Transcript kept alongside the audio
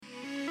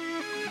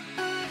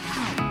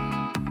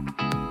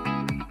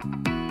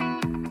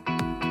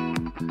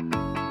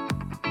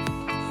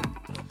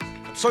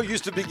so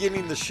used to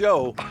beginning the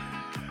show.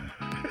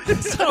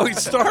 That's how he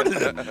started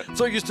it.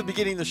 So used to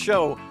beginning the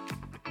show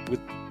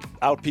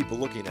without people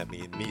looking at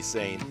me and me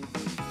saying,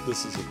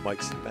 "This is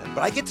Mike's and Men."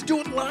 But I get to do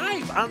it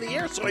live on the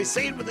air, so I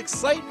say it with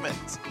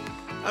excitement.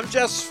 I'm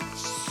Jeff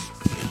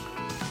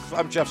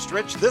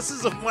Stritch. This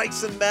is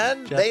Mike's and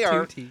Men. Jeff They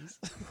are.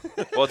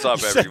 What's up,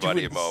 You said you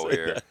everybody? wouldn't Mo say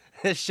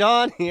here.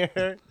 Sean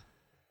here.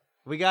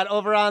 We got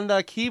over on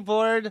the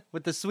keyboard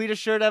with the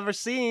sweetest shirt ever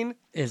seen.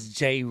 It's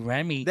Jay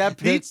Remy. That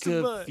pizza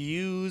the butt.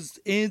 confused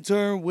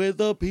intern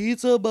with a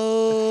pizza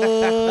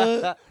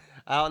butt.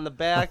 Out in the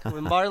back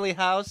with Marley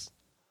House.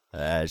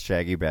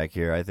 Shaggy back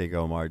here. I think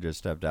Omar just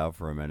stepped out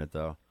for a minute,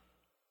 though.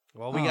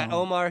 Well, we got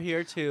Oh. Omar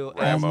here too,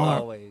 as Omar.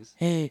 always.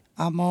 Hey,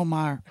 I'm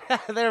Omar.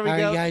 There we How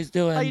go. you guys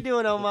doing? How you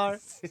doing, Omar?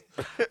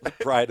 The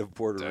pride of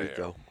Puerto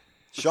Rico.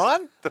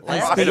 Sean?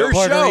 Last, Speak Your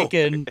Puerto show.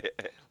 Rican.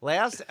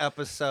 last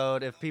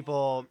episode, if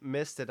people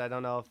missed it, I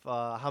don't know if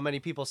how many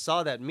people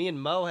saw that. Me and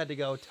Mo had to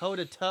go toe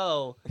to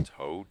toe,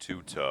 Toe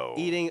to toe.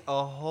 eating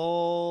a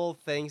whole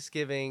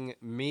Thanksgiving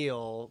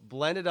meal,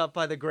 blended up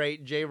by the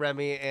great Jay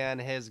Remy and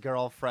his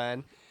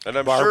girlfriend. And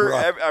I'm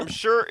Barbara.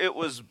 sure it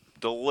was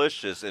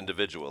delicious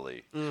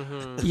individually.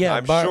 Yeah,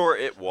 I'm sure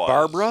it was.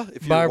 Barbara,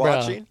 if you're Barbara.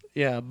 watching.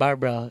 Yeah,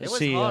 Barbara. It was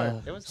she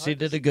hard. It was she hard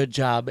to did a good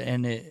job,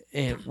 and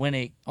it when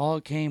it all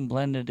came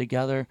blended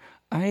together,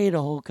 I ate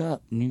a whole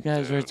cup, and you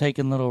guys were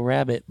taking little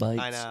rabbit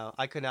bites. I know.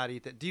 I could not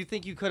eat that. Do you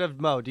think you could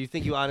have, Mo? Do you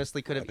think you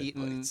honestly could have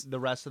eaten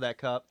the rest of that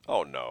cup?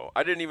 Oh no,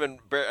 I didn't even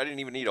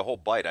eat a whole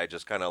bite. I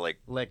just kind of like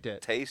Licked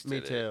it. tasted Me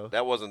it. too.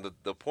 That wasn't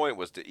the point.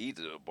 Was to eat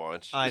it a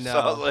bunch. I So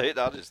know. like,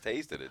 I just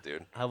tasted it,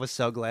 dude. I was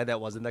so glad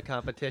that wasn't the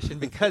competition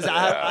because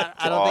I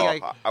don't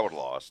think I I would have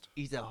lost.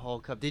 eat the whole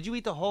cup. Did you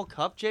eat the whole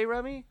cup, Jay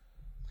Remy?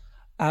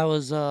 I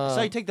was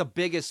So you take the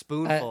biggest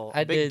spoonful,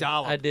 I big did.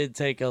 dollop. I did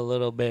take a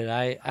little bit.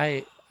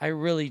 I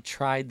really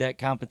tried that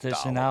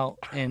competition out,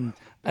 and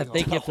I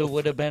think if it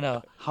would have been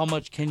a how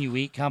much can you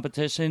eat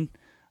competition,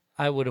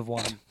 I would have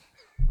won.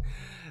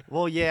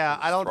 Well, yeah,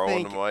 I don't Throwing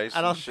think them ice I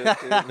and don't. shit,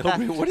 dude.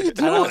 What are you I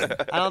doing?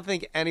 don't, I don't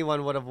think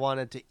anyone would have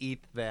wanted to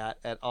eat that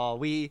at all.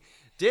 We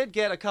did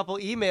get a couple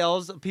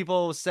emails.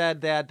 People said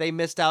that they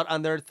missed out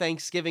on their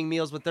Thanksgiving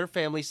meals with their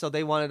family, so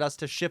they wanted us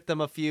to ship them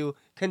a few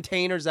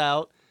containers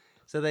out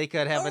so they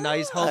could have a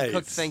nice home-cooked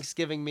Nice.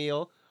 Thanksgiving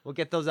meal. We'll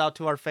get those out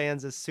to our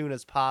fans as soon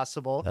as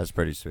possible. That's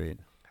pretty sweet.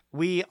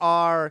 We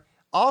are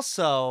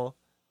also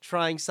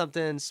trying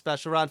something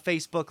special. We're on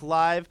Facebook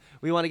Live.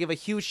 We want to give a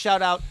huge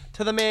shout out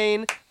to the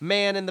main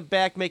man in the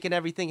back making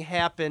everything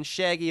happen,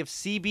 Shaggy of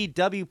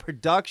CBW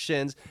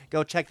Productions.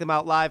 Go check them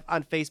out live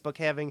on Facebook,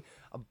 having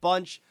a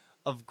bunch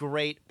of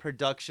great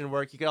production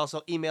work. You can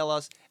also email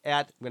us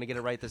at, I'm going to get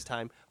it right this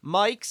time,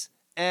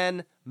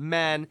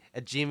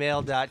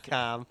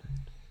 mikesandmen@gmail.com.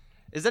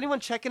 Is anyone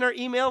checking our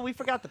email? We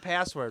forgot the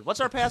password. What's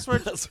our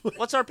password?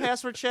 What's our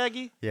password,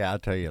 Shaggy? Yeah, I'll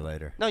tell you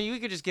later. No, you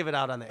could just give it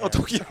out on the air. Oh,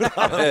 don't give it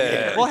out.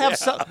 We'll have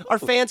some. Our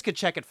fans could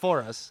check it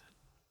for us.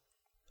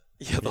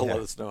 Yeah, they'll let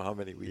us know how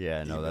many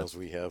emails that's-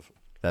 we have.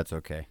 That's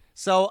okay.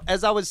 So,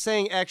 as I was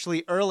saying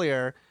actually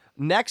earlier,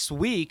 next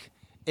week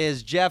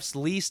is Jeff's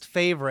least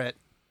favorite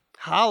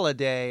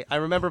holiday. I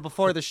remember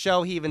before the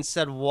show, he even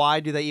said,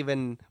 "Why do we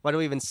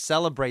even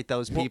celebrate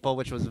those people?"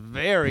 Which was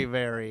very,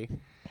 very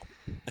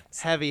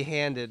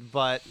heavy-handed.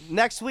 But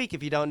next week,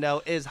 if you don't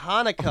know, is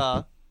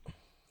Hanukkah.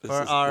 For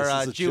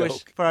our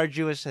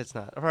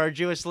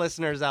Jewish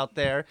listeners out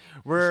there,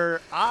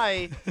 where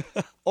I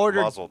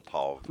ordered Mazel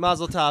tov.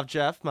 Mazel tov,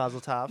 Jeff. Mazel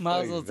tov.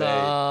 Mazel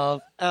tov.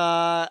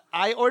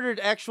 I ordered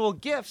actual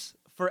gifts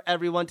for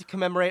everyone to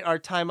commemorate our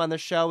time on the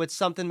show. It's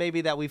something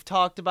maybe that we've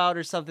talked about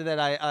or something that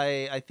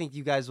I think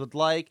you guys would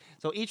like.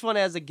 So each one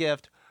has a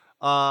gift.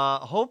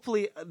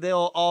 Hopefully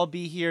they'll all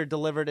be here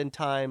delivered in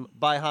time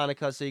by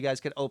Hanukkah so you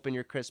guys can open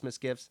your Christmas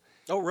gifts.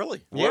 Oh,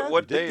 really? Yeah. What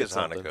We did day get does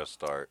something. Hanukkah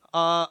start?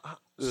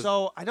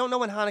 So I don't know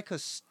when Hanukkah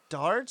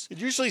starts. It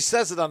usually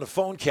says it on the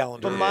phone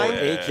calendar But mine-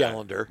 or a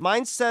calendar.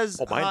 Mine says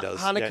Oh, mine does,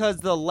 Hanukkah's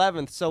the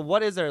 11th. So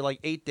what is there, like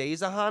 8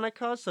 days of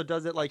Hanukkah? So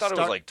does it I like thought start?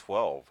 it was like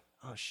 12.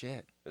 Oh,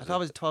 shit. I Is thought it it-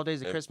 was 12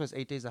 days of Christmas,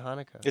 8 days of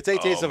Hanukkah. It's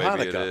 8 days of maybe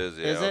Hanukkah. It is,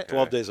 yeah, Is it? okay.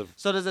 12 days of.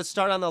 So does it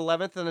start on the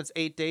 11th and it's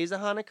 8 days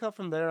of Hanukkah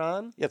from there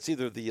on? Yeah, it's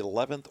either the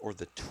 11th or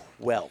the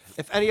 12th.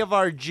 If any of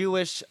our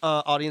Jewish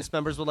audience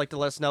members would like to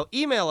let us know,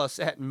 email us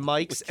at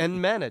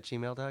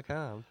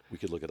mikesandmen@gmail.com. We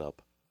could look it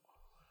up.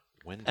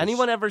 When does-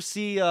 Anyone ever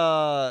see,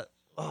 Adam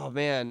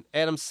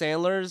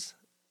Sandler's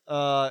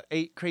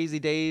 8 Crazy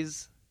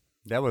Days?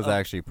 That was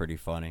actually pretty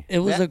funny. It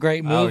was a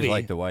great I always movie.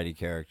 liked the Whitey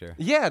character.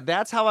 Yeah,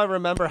 that's how I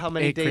remember how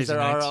many 8 days Crazy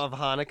there Nights. are of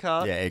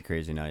Hanukkah. Yeah, 8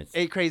 Crazy Nights.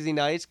 8 Crazy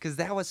Nights, because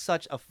that was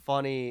such a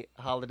funny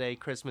holiday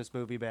Christmas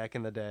movie back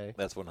in the day.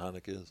 That's when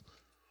Hanukkah is.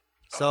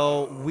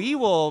 So we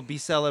will be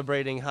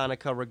celebrating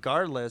Hanukkah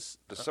regardless.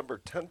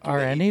 December 10th. Are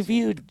any of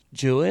you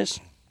Jewish?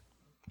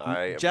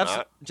 I am Jeff's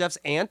not. Jeff's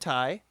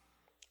anti.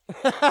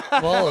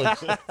 Well,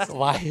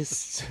 why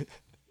is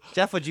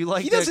Jeff, would you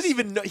like? He to doesn't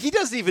even know. He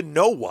doesn't even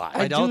know why.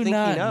 I don't do think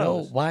he not know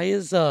knows.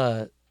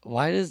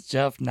 why does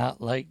Jeff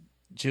not like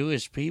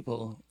Jewish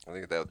people. I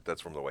think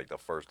that's from the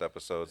first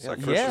episode. Yeah,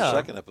 Second first Yeah. or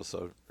second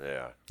episode.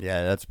 Yeah.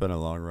 Yeah, that's been a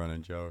long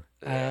running joke.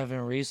 I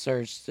haven't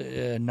researched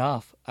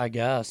enough, I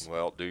guess.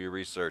 Well, do your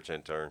research,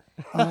 intern.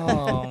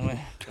 Oh man,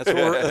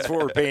 That's what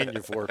we're paying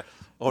you for.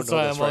 Oh that's no,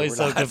 why that's I'm right. always we're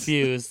so not.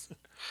 confused.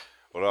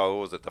 Well,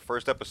 what was it? The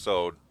first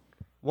episode.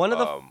 One of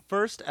the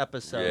first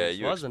episodes, Yeah,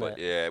 you wasn't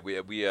explained.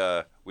 it?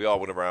 Yeah, we all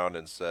went around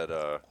and said,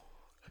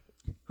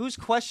 Whose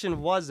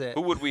question was it?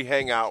 who would we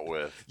hang out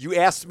with You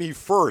asked me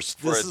first.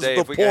 for This a is day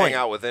the if we could hang point.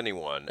 out with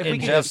anyone? we And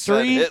could Jeff just said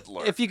three,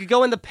 Hitler. If you could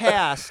go in the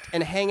past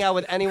and hang out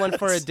with anyone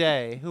for a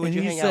day, who would and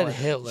you he hang out said with?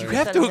 Hitler. You You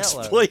have said to Hitler.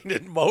 explain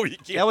it, Mo. You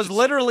can't. That was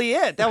literally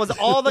it. That was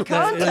all the That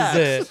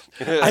context.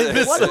 is it. I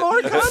mis- What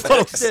more context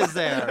Folks, is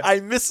there? I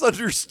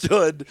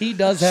misunderstood. He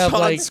does have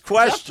Sean's like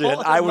question.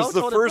 Mo I was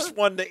the told it first first.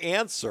 one to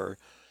answer,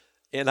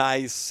 and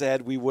I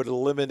said we would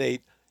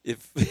eliminate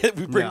if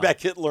we bring No.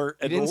 back Hitler You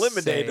and didn't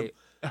eliminate say, him.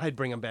 I'd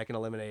bring him back and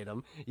eliminate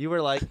him. You were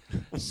like,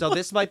 so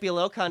this might be a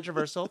little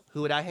controversial.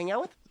 Who would I hang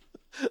out with?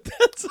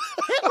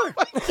 Hitler.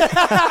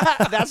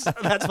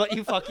 That's what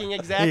you fucking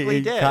exactly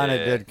He did. kind of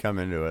did come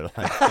into it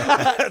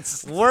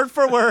like Word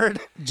for word.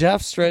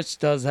 Jeff Stretch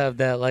does have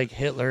that like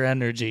Hitler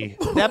energy.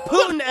 That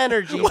Putin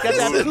energy. He's got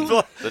that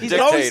Putin. The He's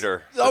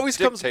dictator. It always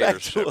The comes back to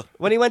dictatorship.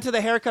 When he went to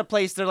the haircut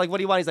place, they're like, "What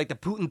do you want?" He's like, "The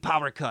Putin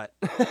power cut."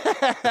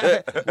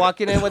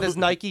 Walking in with his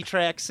Nike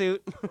tracksuit.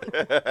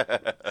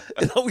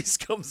 It always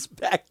comes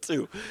back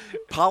to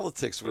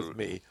politics with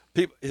me.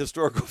 People,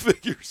 historical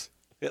figures.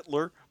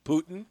 Hitler,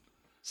 Putin.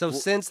 So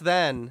since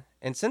then,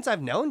 and since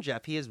I've known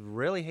Jeff, he has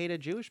really hated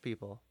Jewish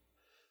people.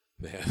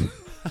 Man,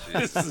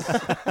 this is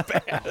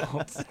bad.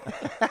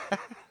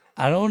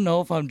 I don't know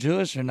if I'm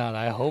Jewish or not.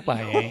 I hope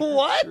I ain't.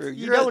 What? You're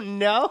You a- don't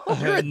know?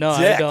 No,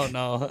 I dick. don't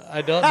know.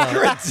 I don't know.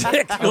 You're a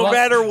dick, no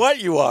matter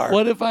what you are.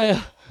 What if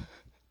I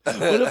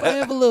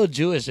have a little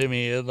Jewish in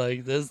me and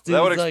like this dude's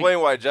That would like, explain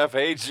why Jeff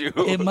hates you.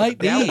 it might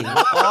be.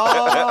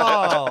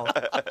 Oh.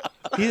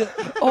 He,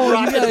 oh, you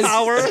Rocket guys,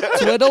 Power.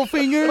 twiddle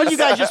fingers. What, you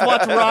guys just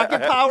watch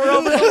Rocket Power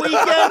over the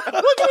weekend?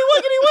 Woogity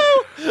woogity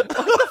woo! What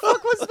the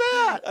fuck was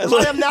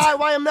that?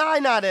 Why am I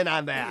not in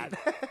on that?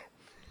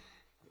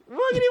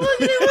 Woogity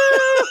woogity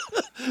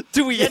woo!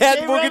 Do we Get add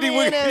Jay boogity Remy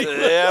in woogity?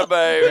 it. Yeah,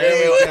 baby.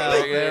 There we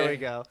go. There we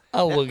go.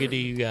 I'll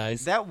woogity you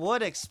guys. That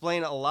would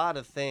explain a lot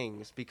of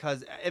things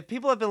because if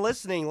people have been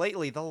listening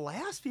lately, the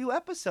last few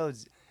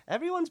episodes,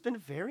 everyone's been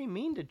very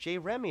mean to Jay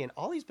Remy, and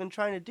all he's been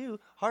trying to do,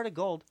 heart of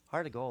gold.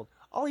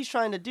 All he's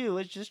trying to do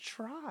is just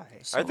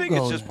try. I think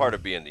it's just part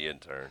of being the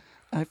intern.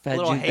 I fed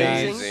Little you hazing.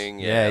 guys. Hazing,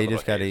 yeah, you a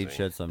just got to little eat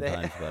hazing. shit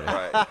sometimes, buddy.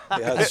 Right.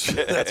 Yeah,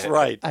 that's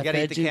right. I gotta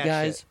eat fed the you cat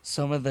guys shit.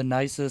 some of the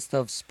nicest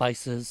of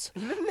spices.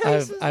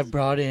 I've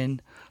brought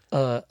in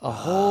a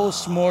whole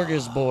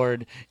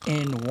smorgasbord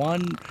in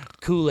one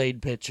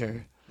Kool-Aid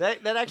pitcher.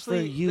 That actually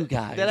For you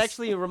guys. That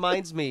actually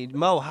reminds me,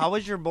 Mo. How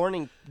was your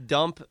morning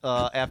dump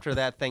after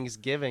that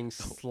Thanksgiving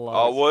slug?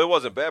 Oh, well, it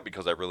wasn't bad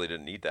because I really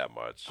didn't eat that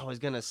much. I was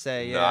gonna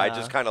say, yeah. No, I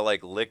just kind of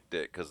like licked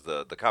it because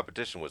the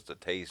competition was the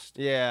taste.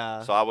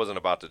 yeah. So I wasn't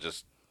about to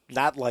just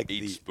Not like eat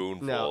the.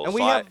 spoonfuls. No, and So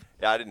we I have-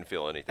 I didn't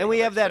feel anything. And we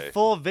the have next that day.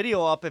 full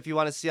video up if you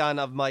want to see on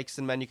of Mike's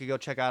and Men. You could go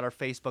check out our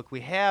Facebook.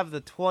 We have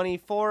the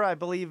 24, I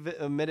believe,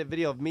 a minute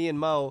video of me and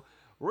Mo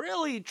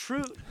really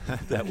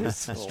That was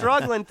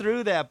struggling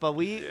through that, but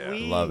we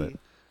Love it.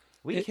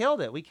 We killed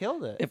it. We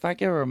killed it. If I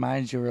can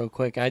remind you real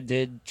quick, I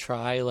did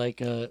try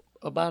like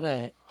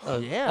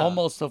Yeah.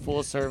 almost a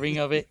full serving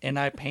of it, and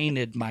I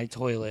painted my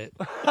toilet.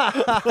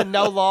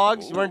 No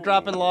logs. You weren't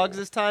dropping logs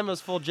this time. It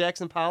was full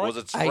Jackson Pollock. Was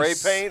it spray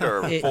paint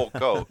or it- full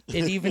coat?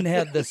 It even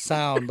had the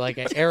sound, like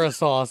an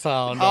aerosol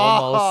sound Oh,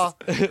 almost.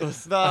 It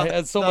was, the- I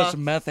had so the- much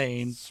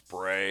methane.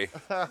 Spray.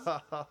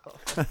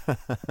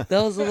 That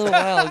was a little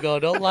while ago.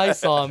 Don't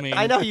Lysol me.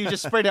 I know you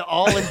just sprayed it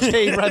all in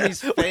Jay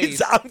Remy's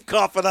face. I'm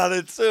coughing on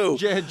it too.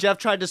 Jeff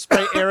tried to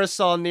spray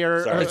aerosol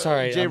near Sorry. It's all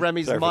right. Jay I'm-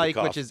 Remy's sorry for the mic,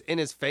 cough. which is in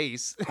his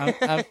face.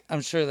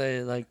 I'm sure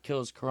they like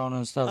kills corona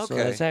and stuff, so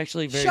Okay. it's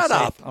actually very Shut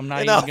safe. up. I'm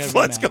not Enough. even gonna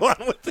Let's be go on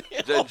with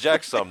it.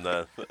 Inject some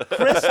then.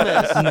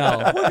 Christmas.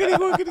 No.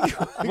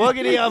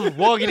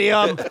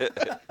 Woogity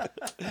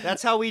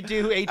That's how we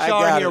do HR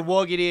got here. it.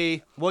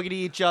 Woogity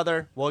each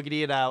other.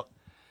 Woogity it out.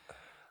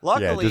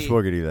 Luckily, Yeah, just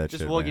woogity that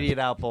just shit, woogity man. it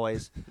out,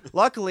 boys.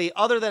 Luckily,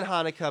 other than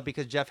Hanukkah,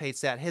 because Jeff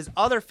hates that, his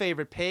other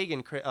favorite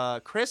pagan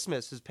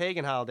Christmas, his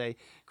pagan holiday,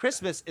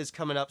 Christmas is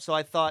coming up. So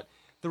I thought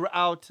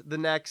throughout the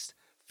next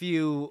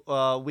few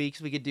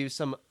weeks we could do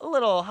some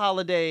little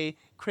holiday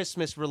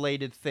Christmas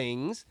related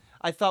things.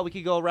 I thought we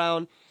could go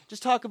around,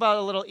 just talk about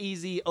a little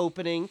easy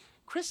opening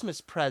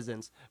Christmas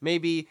presents.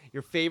 Maybe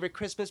your favorite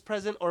Christmas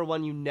present or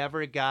one you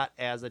never got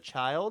as a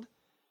child.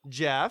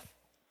 Jeff,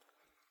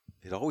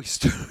 It always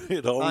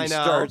I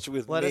know. starts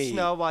with Let me. us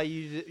know why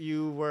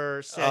you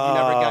were sad you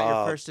never got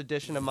your first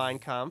edition of Mein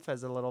Kampf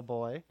as a little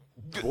boy.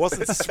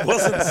 wasn't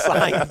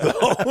signed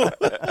though.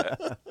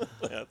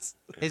 That's.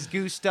 His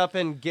goosed up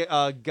and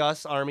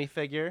Gus Army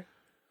figure.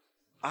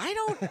 I'd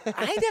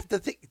have to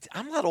think.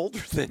 I'm not older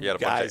than You had a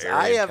guys. bunch of I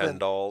Aryan Ken haven't.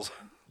 dolls.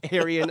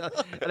 Aryan.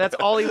 That's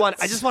all he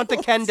wanted. I just want the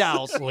Ken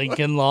dolls.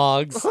 Lincoln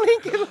Logs.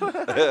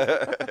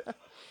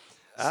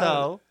 So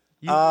So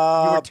you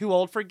were too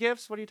old for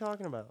gifts? What are you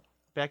talking about?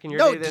 Back in your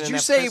No, day, they did didn't you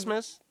have say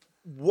Christmas?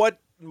 What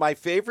my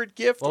favorite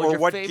gift What was or your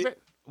what?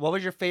 favorite? What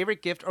was your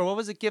favorite gift, or what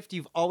was a gift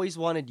you've always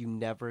wanted you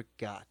never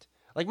got?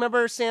 Like,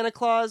 remember Santa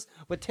Claus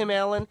with Tim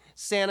Allen?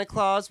 Santa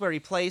Claus, where he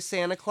plays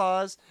Santa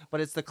Claus, but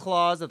it's the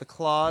claws of the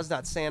claws,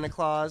 not Santa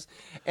Claus.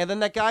 And then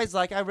that guy's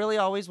like, I really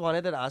always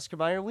wanted that Oscar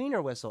Mayer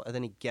wiener whistle. And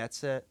then he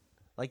gets it.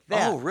 Like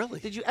that. Oh, really?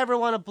 Did you ever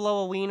want to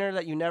blow a wiener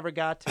that you never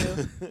got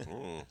to?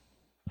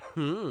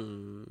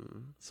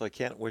 So I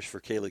can't wish for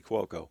Kaylee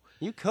Cuoco.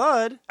 You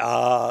could.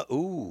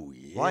 Ooh,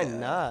 yeah. Why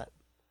not?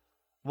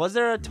 Was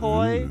there a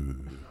toy?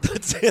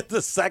 That's it,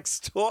 the sex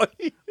toy.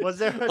 Was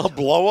there A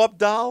blow-up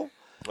doll?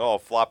 Oh,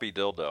 floppy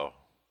dildo.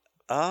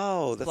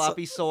 Oh, that's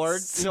floppy sword?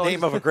 It's the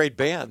name of a great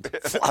band.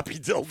 Floppy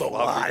dildo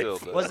Floppy live.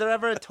 dildo. Was there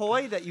ever a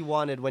toy that you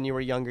wanted when you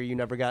were younger you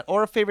never got,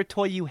 or a favorite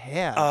toy you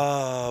had?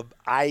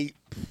 I'd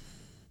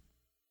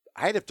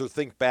have to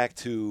think back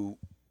to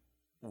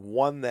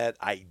one that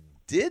I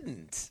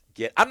didn't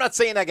get. I'm not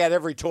saying I got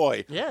every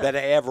toy that I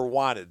ever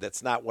wanted.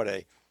 That's not what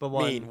I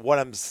mean. What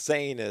I'm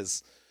saying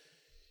is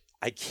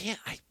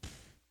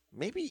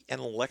maybe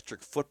an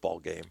electric football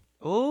game.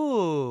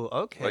 Ooh,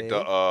 okay. Like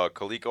the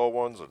Coleco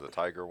ones or the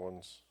Tiger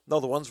ones? No,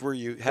 the ones where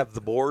you have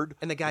the board.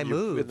 And the guy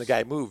moves. And the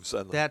guy moves.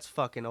 That's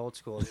fucking old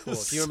school and cool.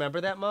 Do you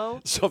remember that,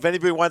 Mo? So if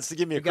anybody wants to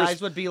give me a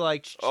guys would be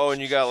like... Oh,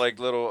 and you got like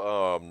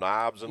little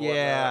knobs and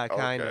yeah, whatnot?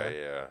 kind of. Okay,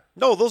 yeah.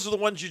 No, those are the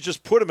ones you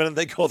just put them in and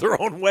they go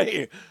their own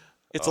way.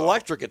 It's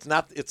electric. It's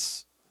not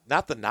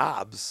the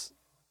knobs.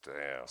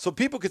 Damn. So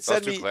people could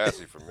send That's me... too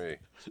classy for me.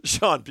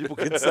 Sean, people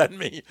can send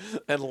me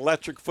an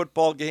electric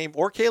football game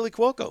or Kaylee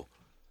Cuoco.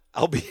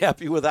 I'll be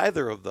happy with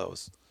either of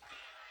those.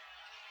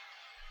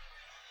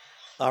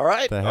 All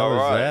right. The hell All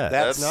is right.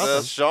 that?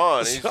 That's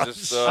Sean. He's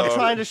just. I'm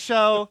trying to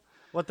show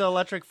what the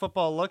electric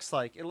football looks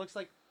like. It looks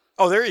like...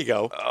 Oh, there you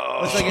go.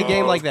 Looks like a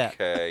game like that.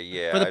 Okay,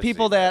 yeah. For the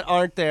people that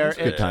aren't there, It's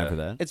a good time for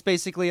that. it's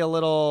basically a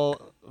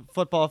little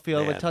football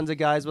field with Man. tons of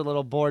guys with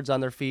little boards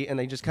on their feet, and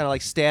they just kind of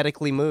like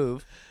statically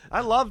move. I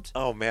love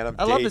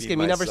this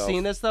game. You never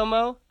seen this though,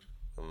 Mo?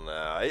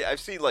 Nah, I've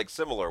seen like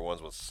similar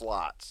ones with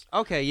slots.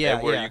 Okay, yeah,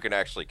 and where yeah. you can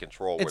actually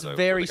control. It's where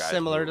very the guys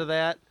similar move. to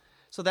that.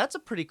 So that's a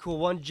pretty cool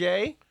one,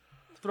 Jay.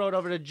 Throw it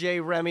over to Jay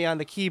Remy on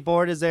the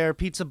keyboard. Is there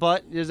Pizza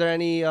Butt? Is there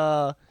any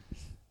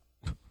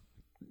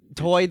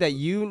toy that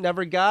you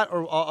never got,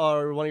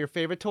 or one of your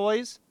favorite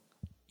toys?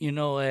 You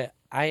know what?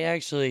 I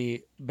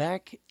actually,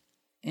 back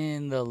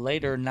in the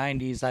later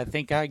 90s, I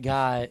think I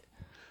got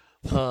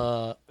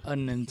a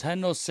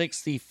Nintendo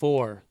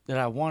 64 that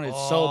I wanted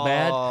so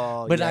bad,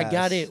 but I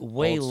got it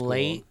way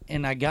late,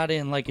 and I got it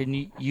in like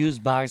a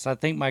used box. I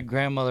think my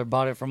grandmother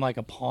bought it from like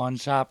a pawn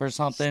shop or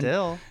something.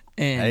 Still.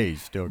 And Hey, you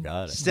still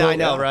got it. I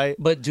know, right?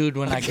 But dude,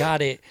 when I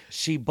got it,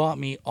 she bought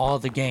me all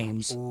the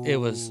games. It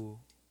was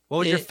What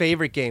was your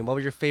favorite game? What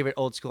was your favorite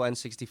old school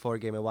N64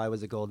 game, and why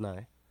was it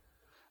GoldenEye?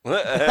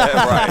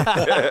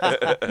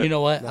 Right. You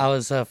know what? I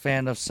was a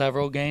fan of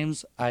several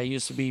games. I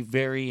used to be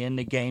very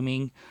into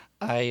gaming.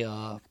 I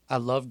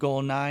love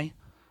GoldenEye,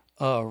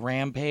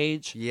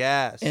 Rampage.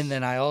 Yes. And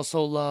then I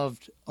also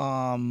loved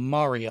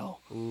Mario.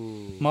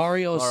 Mario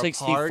Mario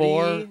 64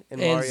 Party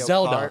and Mario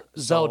Zelda. Kart.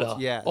 Zelda.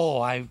 Yes. Oh,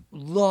 I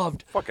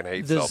loved Fucking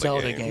hate the Zelda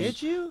Zelda games. game.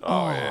 Did you?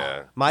 Oh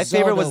yeah. My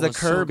favorite was Zelda the was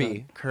so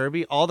Kirby.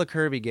 Kirby, all the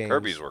Kirby games.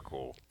 Kirby's were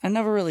cool. I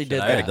never really did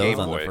I that. had those Game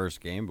on the Boy.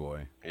 first Game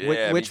Boy.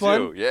 Yeah, which me one?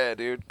 too. Yeah,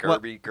 dude.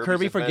 What, Kirby's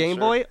Kirby for Game Adventure.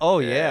 Boy? Oh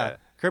yeah.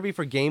 Kirby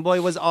for Game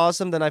Boy was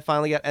awesome. Then I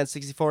finally got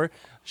N64.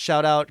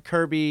 Shout out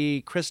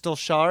Kirby Crystal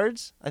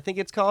Shards, I think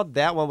it's called.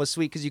 That one was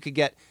sweet because you could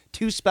get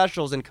two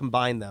specials and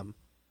combine them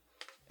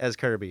as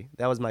Kirby.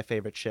 That was my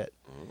favorite shit.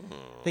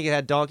 I think it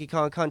had Donkey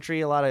Kong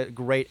Country, a lot of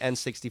great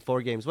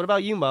N64 games. What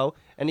about you, Mo?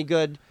 Any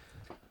good?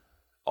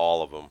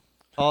 All of them.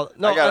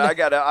 No, I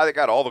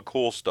got all the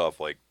cool stuff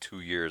like 2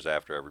 years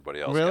after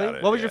everybody else really? got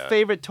it. What was your yeah.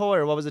 favorite toy,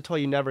 or what was the toy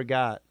you never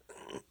got?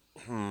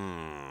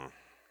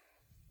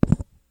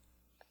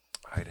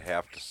 I'd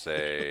have to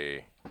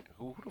say,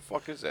 who the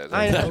fuck is that?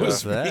 I know. What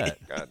was that?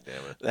 God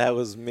damn it. That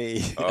was me.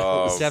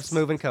 Steph's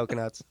moving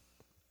coconuts.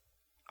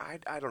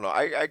 I don't know.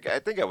 I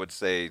think I would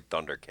say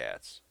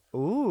Thundercats.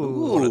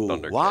 Ooh. One of Ooh,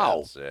 Thundercats.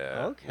 wow.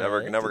 Yeah. Okay.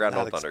 Never got Did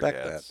no not expect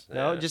Thundercats.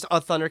 No, Yeah. just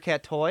a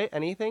Thundercat toy?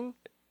 Anything?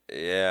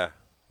 Yeah.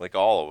 Like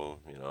all of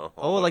them, you know.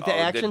 Oh, like the all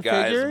action good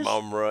guys, figures?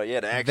 Mumra. Yeah,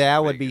 the action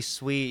That would be figures.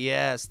 sweet.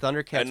 Yes,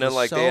 Thundercats. And then was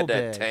like so they had big.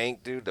 that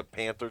tank, dude, the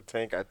Panther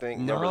tank, I think.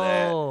 No, Remember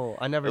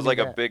that? I never. It was knew like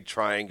that. a big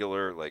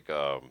triangular, like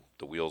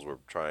the wheels were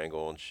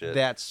triangle and shit.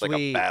 That's like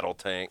sweet. a battle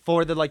tank.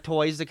 For the like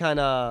toys to kind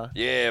of.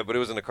 Yeah, but it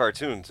was in a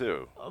cartoon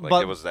too. Like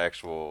but- it was the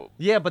actual.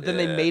 Yeah, but then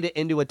they Yeah. made it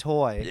into a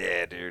toy.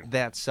 Yeah, dude.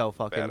 That's so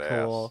fucking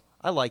Badass. cool.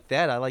 I like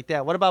that.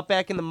 What about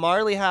back in the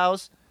Marley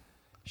house?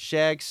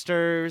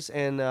 Shagsters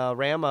and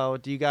Ramo.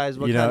 Do you guys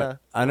what You kind know, of?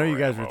 I know you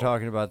guys were Rambo.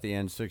 talking about the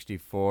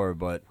N64,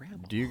 but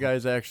do you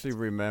guys actually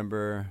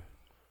remember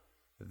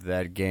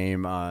that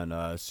game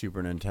on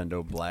Super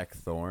Nintendo,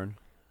 Blackthorn?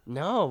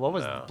 No, what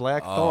was No.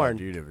 Blackthorn? Oh,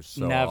 dude, it was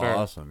so Never.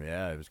 awesome.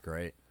 Yeah, it was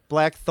great.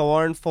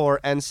 Blackthorn for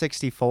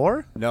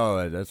N64.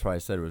 No, that's why I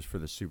said it was for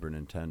the Super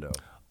Nintendo.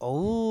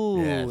 Oh,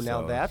 Yeah,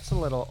 now so- that's a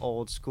little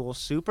old school.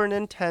 Super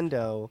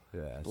Nintendo.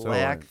 Yeah,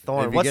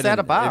 Blackthorn. if you What's get that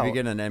If about? you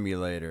get an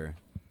emulator,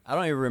 I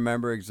don't even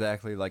remember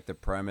exactly like the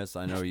premise.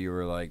 I know you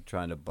were like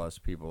trying to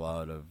bust people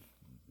out of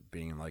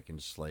being like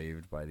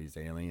enslaved by these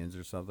aliens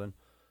or something,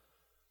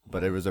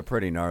 but it was a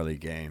pretty gnarly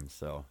game.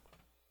 So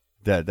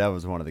that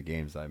was one of the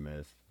games I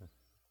missed.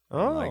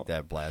 Oh. Like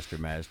that Blaster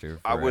Master.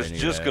 I for was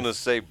just NES. gonna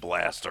say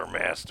Blaster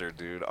Master,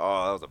 dude.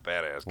 Oh, that was a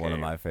badass game. One of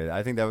my favorite.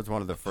 I think that was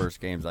one of the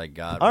first games I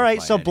got. All with right,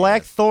 my so NES.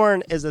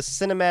 Blackthorn is a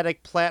cinematic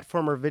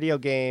platformer video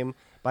game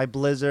by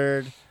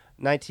Blizzard,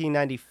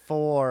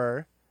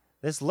 1994.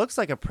 This looks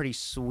like a pretty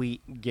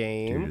sweet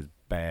game. Dude is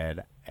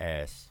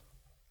badass.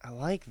 I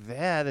like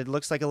that. It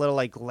looks like a little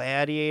like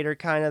gladiator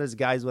kind of. There's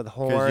guys with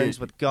horns,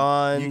 with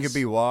guns. You could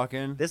be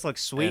walking. This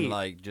looks sweet. And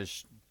like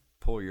just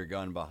pull your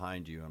gun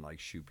behind you and like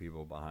shoot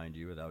people behind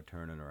you without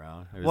turning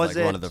around. It Was was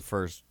like one it- of the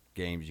first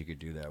games you could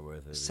do that with.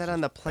 It was Set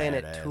on just the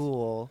planet badass.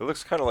 Tool. It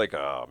looks kind of like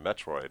a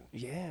Metroid.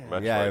 Yeah.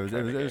 Metroid Yeah, it was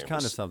kinda kind game.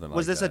 of something like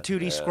Was this a that.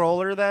 2D Yeah.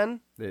 scroller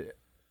then?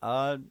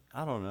 I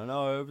don't know.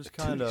 No, it was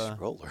kind 2D of.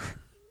 scroller.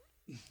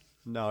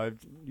 No,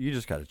 you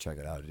just got to check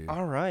it out, dude.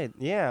 All right.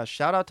 Yeah.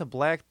 Shout out to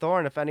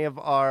Blackthorn. If any of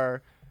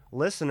our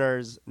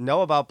listeners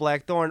know about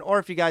Blackthorn, or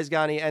if you guys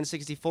got any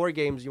N64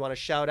 games you want to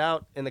shout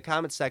out in the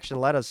comments section,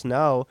 let us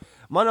know.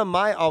 One of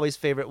my always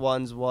favorite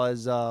ones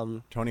was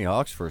Tony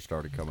Hawk's first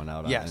started coming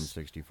out on Yes.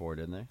 N64,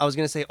 didn't they? I was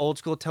gonna say old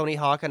school Tony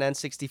Hawk on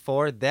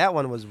N64. That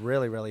one was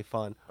really, really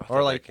fun. I Or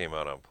thought like that came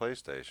out on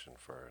PlayStation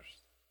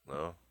first.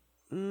 No.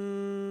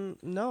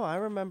 no, I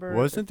remember.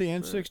 Wasn't the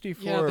N64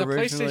 Yeah, the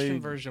originally?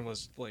 PlayStation version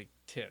was like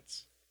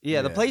tits.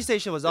 Yeah, the Yeah.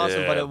 PlayStation was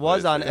awesome, but Yeah, it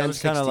was on That was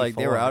N64. kind of like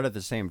they were out at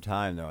the same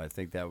time, though. I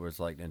think that was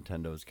like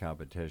Nintendo's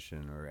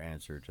competition or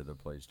answer to the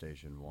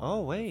PlayStation 1. Oh,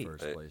 the wait.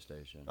 first Hey.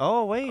 PlayStation.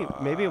 Oh wait,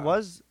 maybe it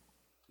was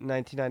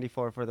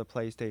 1994 for the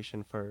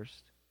PlayStation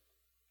first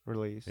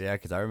release. Yeah,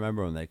 because I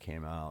remember when they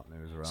came out. And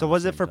it was around So the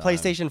was it same for time.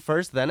 PlayStation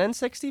first, then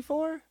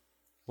N64?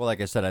 Well,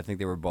 like I said, I think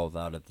they were both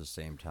out at the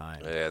same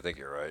time. Yeah, I think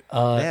you're right.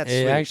 That's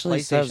It sweet. actually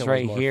PlayStation says was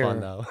right more here, fun,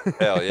 though.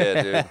 Hell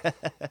yeah,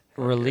 dude.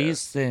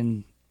 released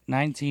in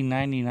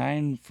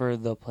 1999 for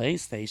the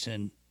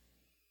PlayStation.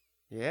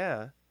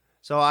 Yeah.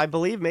 So I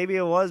believe maybe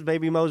it was,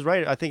 maybe Mo's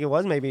right. I think it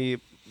was maybe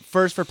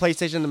first for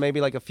PlayStation, then maybe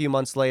like a few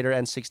months later,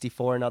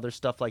 N64 and other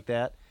stuff like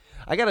that.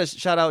 I got to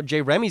shout out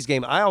Jay Remy's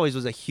game. I always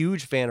was a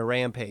huge fan of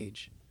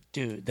Rampage.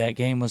 Dude, that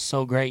game was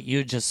so great.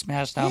 You just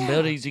smash down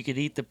buildings, you could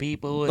eat the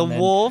people. The And then,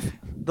 wolf,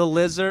 the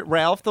lizard,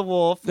 Ralph the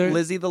wolf, There-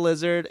 Lizzie the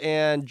lizard,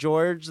 and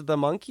George the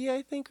monkey,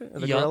 I think, or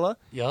the Yup, gorilla.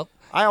 Yup.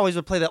 I always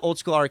would play that old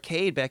school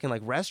arcade back in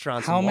like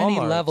restaurants. How and many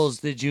Walmarts. levels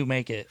did you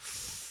make it?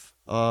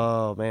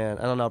 Oh man,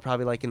 I don't know.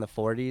 Probably like in the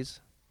 40s.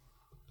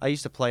 I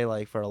used to play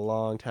like for a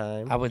long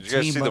time. I would Did you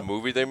guys see team the up.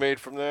 movie they made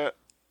from that?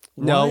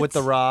 No, What? with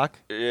The Rock.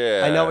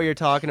 Yeah. I know what you're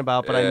talking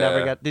about, but I never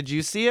Yeah. got. Did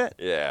you see it?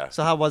 Yeah.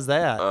 So how was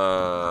that?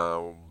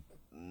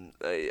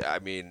 I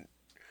mean,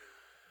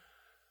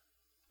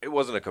 it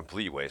wasn't a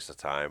complete waste of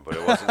time, but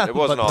it wasn't. It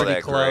wasn't all pretty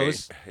that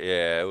close. great.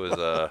 Yeah, it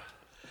was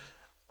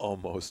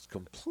Almost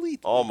complete.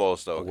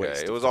 almost waste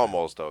okay. It of was time.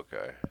 almost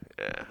okay.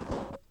 Yeah.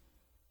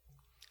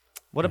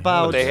 What But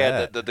about? they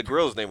that? had the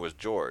girl's name was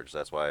George.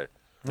 That's why.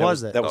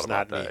 Was it? That was thought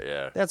not about me. that,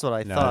 Yeah. That's what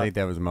I No, thought. I think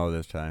that was Mo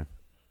this time.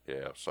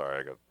 Yeah. Sorry,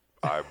 I got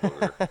eye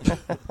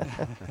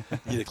booger.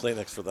 You need a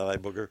Kleenex for that eye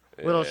booger.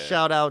 Little Yeah.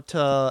 shout out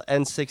to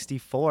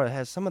N64. It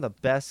has some of the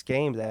best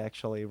games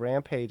actually.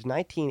 Rampage,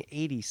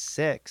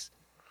 1986,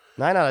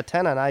 9 out of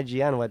 10 on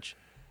IGN. Which,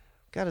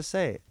 gotta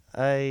say,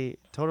 I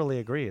totally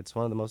agree. It's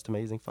one of the most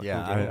amazing fucking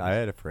Yeah, games. I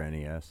had it for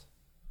NES.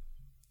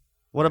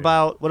 What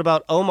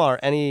about Omar?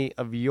 Any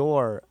of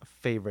your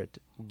favorite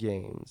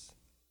games,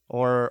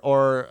 or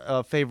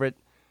a favorite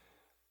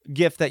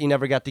gift that you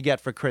never got to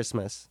get for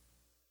Christmas?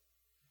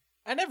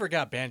 I never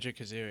got Banjo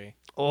Kazooie.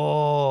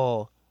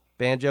 Oh,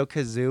 Banjo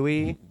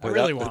Kazooie. I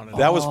really wanted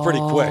That it. was pretty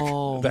quick.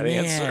 Oh, That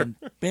man.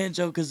 answer.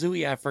 Banjo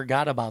Kazooie, I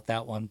forgot about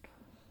that one.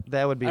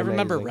 That would be. I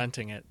remember amazing.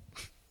 renting it.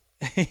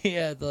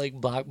 Yeah, the like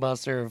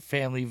Blockbuster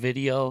Family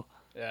Video.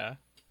 Yeah.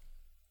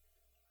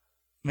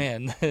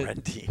 Man,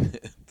 Renting.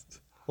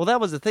 Well,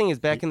 that was the thing. Is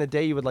back in the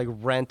day, you would like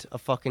rent a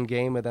fucking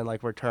game and then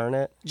like return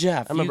it.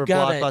 Jeff, I remember you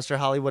got it. Blockbuster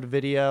Hollywood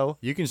Video.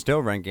 You can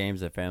still rent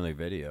games at Family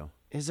Video.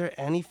 Is there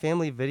any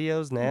family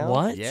videos now?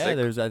 What? Yeah,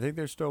 Sick. I think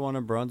there's still one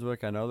in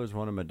Brunswick. I know there's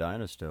one in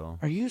Medina still.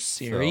 Are you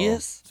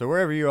serious? So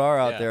wherever you are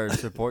out Yeah. there,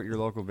 support your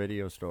local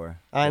video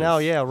store. I know,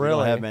 'Cause yeah, We really.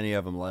 don't have many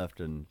of them left,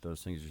 and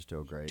those things are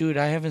still great. Dude,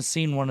 I haven't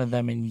seen one of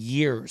them in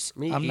years.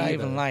 Me I'm not either.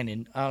 even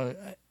lying.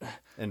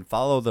 And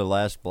follow the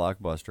last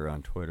Blockbuster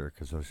on Twitter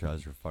because those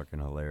guys are fucking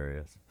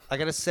hilarious. I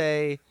gotta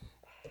say,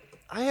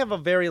 I have a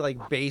very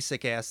like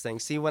basic ass thing.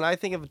 See, when I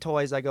think of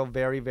toys, I go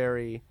very,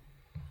 very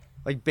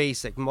like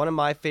basic. One of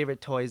my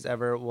favorite toys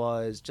ever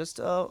was just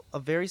a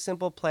very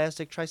simple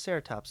plastic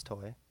Triceratops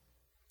toy.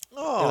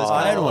 Oh, was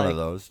I had kinda one like- of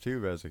those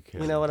too as a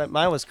kid. You know what?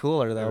 Mine was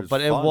cooler though, was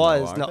but it fun, though,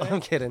 was aren't no. they?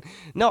 I'm kidding.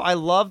 No, I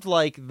loved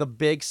like the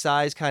big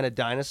size kind of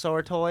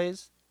dinosaur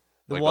toys.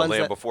 The Like ones the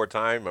Land that, Before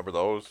Time. Remember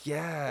those?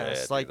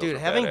 yes, dude, like those dude, are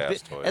having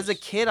badass as a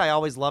toys. kid, I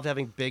always loved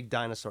having big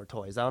dinosaur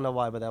toys. I don't know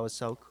why, but that was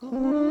so cool.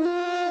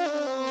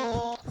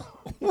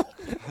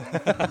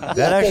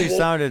 That actually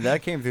sounded.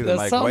 That came through the That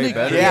mic sounded way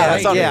better. great. Yeah,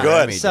 that sounded good.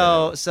 Remy did.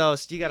 So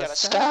you gotta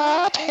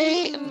Stop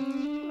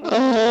hating.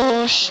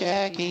 Oh,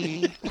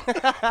 Shaggy. I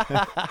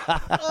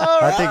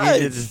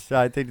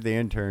think the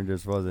intern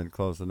just wasn't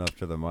close enough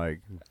to the mic.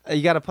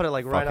 you gotta put it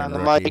like right on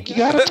Fucking the rookie. Mike, you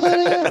gotta put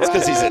it That's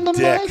 'cause he's a on the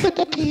dick. mic with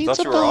the pizza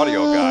Thought you were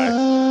audio guy.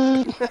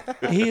 bun.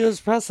 He was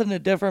pressing a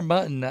different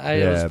button. I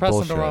Yeah, was pressing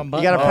bullshit. the wrong You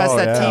button. gotta press Oh,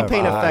 that yeah,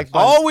 T-Pain wow. effect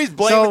button. Always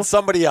blaming So-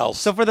 somebody else.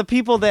 So for the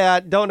people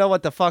that don't know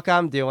what the fuck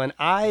I'm doing,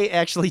 I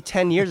actually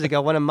 10 years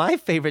ago, one of my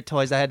favorite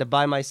toys I had to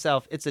buy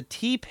myself, it's a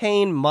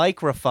T-Pain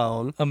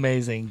microphone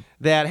Amazing.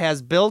 that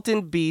has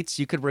built-in beats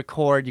you could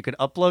record, you could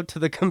upload to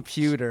the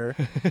computer.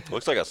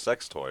 Looks like a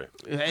sex toy.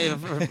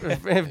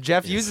 if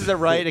Jeff uses it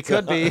right, it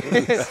could be.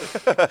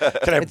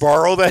 Can I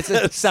borrow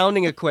that?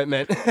 Sounding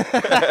equipment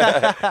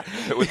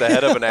With the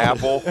head of an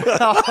apple. with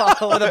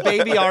a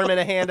baby arm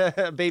and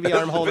a baby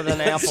arm holding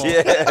an apple.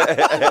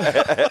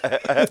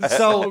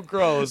 So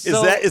gross.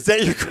 Is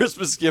that your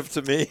Christmas gift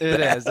to me? It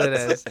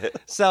is.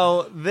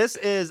 So this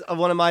is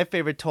one of my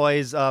favorite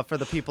toys for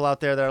the people out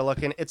there that are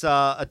looking. It's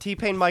a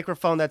T-Pain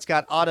microphone that's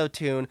got auto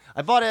tune.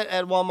 I bought it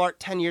at Walmart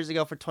 10 years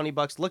ago for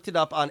 $20. Looked it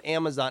up on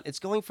Amazon. It's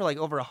going for like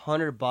over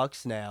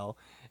 $100 now.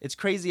 It's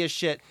crazy as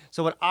shit.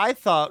 So what I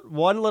thought,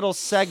 one little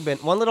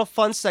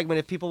fun segment,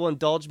 if people will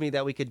indulge me,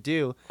 that we could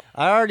do.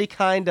 I already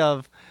kind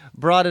of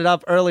brought it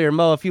up earlier,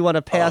 Mo. If you want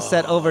to pass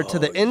that over to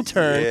the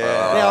intern.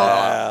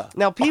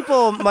 Now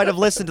people might have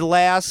listened to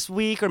last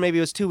week, or maybe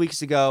it was 2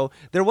 weeks ago.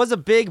 There was a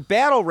big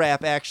battle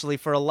rap actually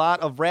for a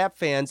lot of rap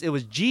fans. It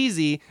was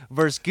Jeezy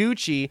versus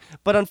Gucci,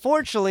 but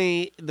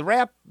unfortunately, the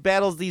rap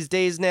battles these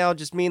days now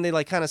just mean they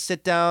like kind of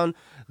sit down.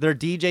 Their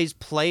DJs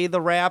play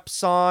the rap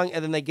song,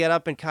 and then they get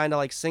up and kind of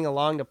like sing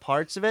along to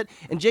parts of it.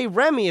 And Jay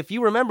Remy, if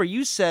you remember,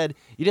 you said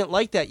you didn't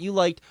like that. You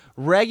liked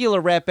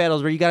regular rap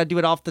battles where you got to do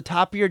it off the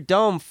top of your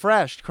dome,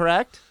 fresh,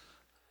 correct?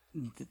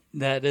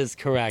 That is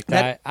correct.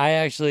 That- I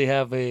actually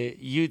have a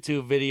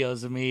YouTube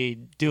videos of me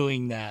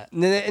doing that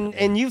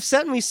And you've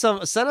sent us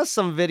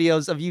some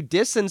videos of you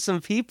dissing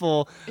some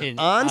people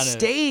on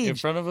stage. in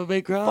front of a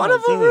big crowd. One of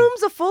the too.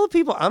 rooms are full of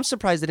people. I'm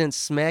surprised they didn't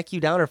smack you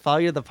down or follow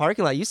you to the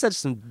parking lot. You said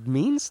some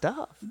mean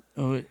stuff.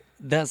 Oh,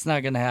 that's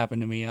not gonna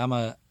happen to me.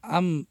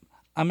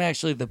 I'm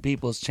actually the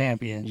people's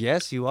champion.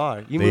 Yes, you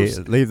are. You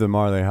Leave the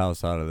Marley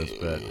House out of this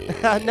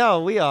bit.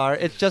 No, we are.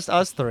 It's just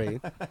us three.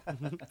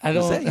 I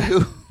don't.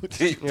 Yeah,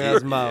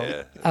 it's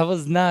Mo. I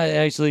was not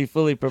actually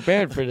fully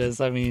prepared for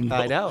this. I mean,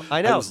 I know.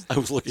 I was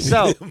looking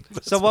So, at him.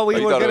 so what we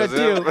You were thought gonna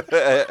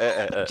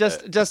it do,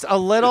 just a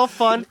little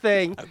fun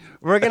thing.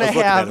 We're gonna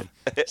looking at have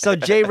so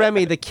Jay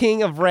Remy, the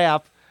king of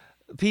rap,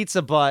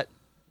 Pizza Butt,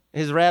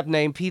 his rap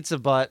name Pizza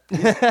Butt.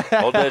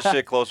 Hold that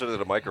shit closer to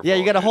the microphone. Yeah,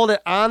 you gotta dude. hold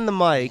it on the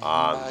mic.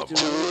 On the mic.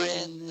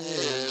 Doing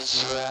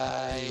this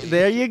right.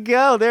 There you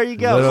go. There you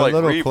go. Little, like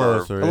little reverb.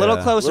 closer. A little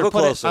yeah. closer. Little Put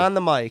closer. it on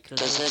the mic.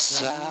 Does it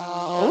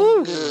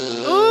sound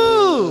good?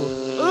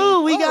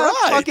 Ooh, we got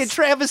right. fucking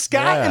Travis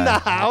Scott in the I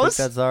think house.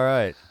 that's all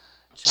right.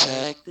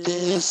 Check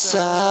this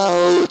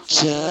out,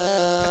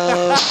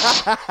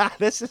 Jeff.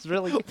 This is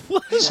really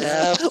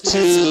Jeff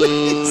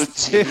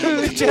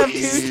Tootie. Jeff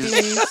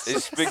Tootie.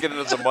 He's speaking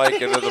into the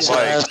mic, into the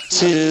Jeff mic.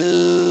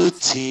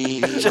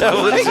 Tootie.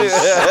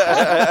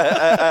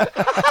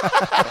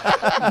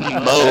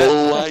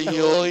 Mo, why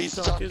you always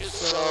talking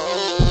so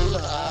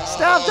loud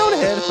Stop! Don't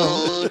hit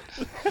him.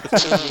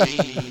 to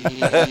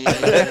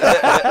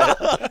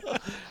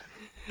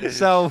me?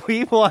 So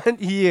we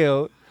want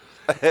you,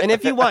 and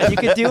if you want, you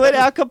could do it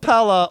a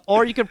cappella,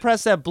 or you could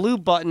press that blue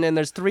button, and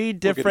there's three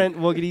different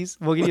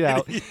woogity it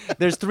out.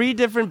 There's three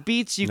different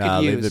beats you Nah,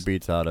 could leave use. the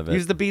beats out of it.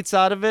 Use the beats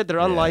out of it. They're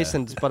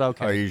unlicensed, but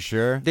okay. Are you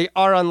sure? They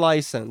are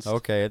unlicensed.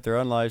 Okay, if they're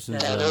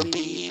unlicensed, Better then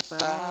be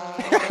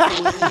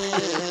fine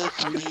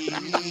with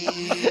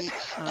me.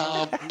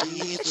 I'm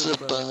Pizza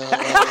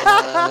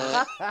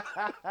Butt.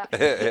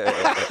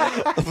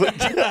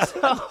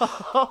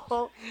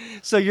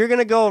 So you're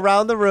gonna go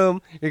around the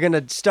room. You're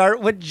gonna start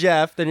with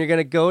Jeff, then you're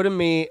gonna go to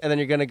me, and then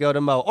you're gonna go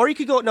to Mo. Or you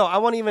could go. No, I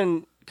won't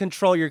even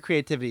control your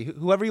creativity.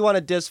 Whoever you want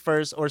to diss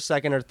first, or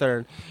second, or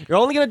third. You're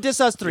only gonna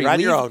diss us three. You're on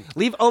leave, your own.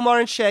 Leave Omar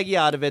and Shaggy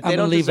out of it. They I'm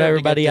don't gonna leave deserve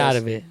to get everybody out dissed.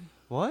 of it.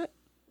 What?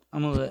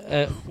 I'm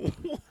gonna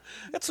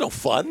That's no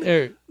fun.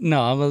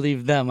 no, I'm gonna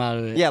leave them out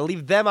of it. Yeah,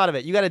 leave them out of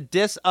it. You got to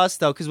diss us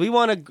though, because we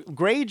want to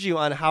grade you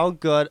on how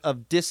good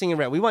of dissing and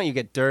rap. We want you to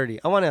get dirty.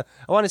 I want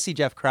to see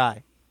Jeff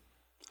cry.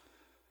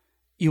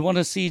 You want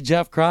to see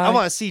Jeff cry? I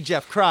want to see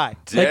Jeff cry.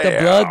 like the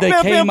blood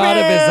that came out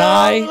of his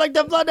eye Like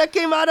the blood that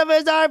came out of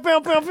his eye.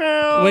 Pew, pew,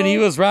 pew. when he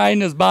was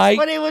riding his bike.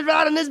 When he was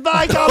riding his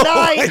bike all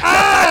night.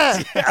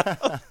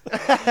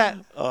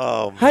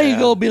 Oh, How you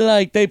gonna be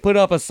like, they put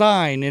up a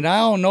sign and I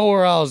don't know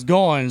where I was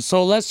going,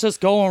 so let's just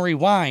go and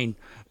rewind.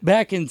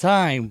 Back in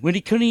time, when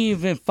he couldn't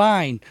even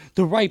find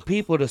the right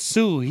people to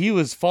sue, he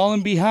was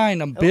falling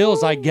behind on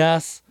bills, I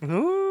guess.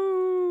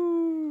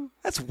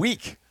 That's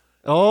weak.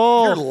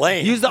 Oh, You're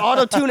lame. Use the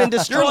auto tune and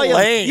destroy You're him.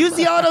 lame. Use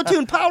the auto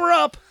tune. Power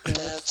up.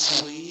 That's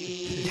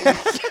sweet.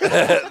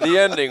 The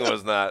ending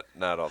was not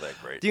all that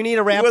great. Do you need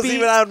a He rap wasn't beat?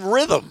 even on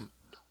rhythm.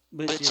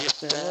 but you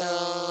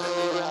fell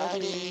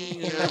right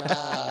in your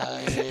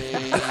eyes.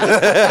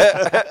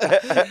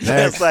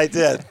 Yes, I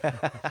did.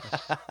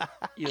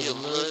 You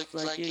look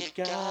like you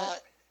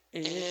got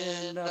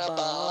in a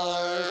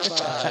bar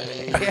fight.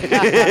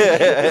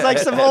 It's like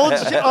some old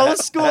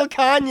school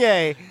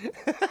Kanye.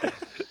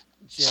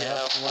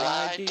 Jeff,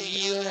 why do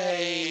you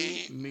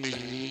hate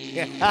me?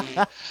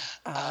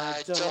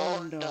 I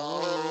don't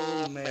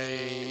know,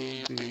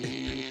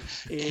 maybe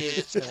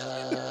it's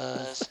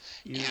just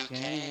you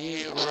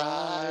can't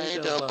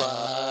ride a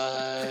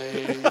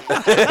bike.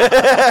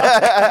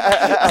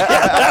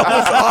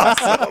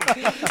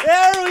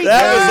 There we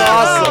That go. was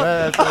awesome.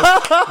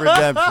 That's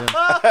redemption.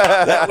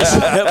 That was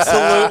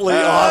absolutely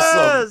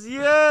awesome.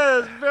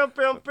 Yes. Pew,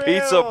 pew, pew.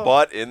 Pizza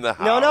butt in the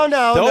house.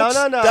 No. Don't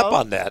step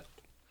on that.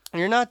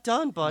 You're not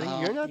done, buddy.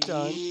 You're not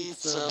done.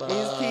 Pizza He's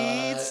butt.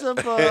 pizza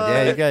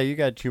bud. Yeah, you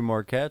got 2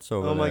 more cats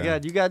over Oh my there.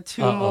 God, you got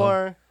 2 Uh-oh.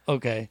 more.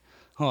 Okay.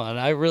 Hold on.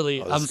 this I'm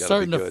has gotta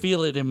starting be to good.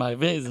 feel it in my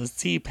veins. This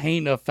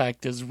T-Pain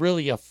effect is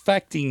really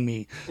affecting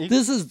me.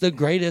 This is the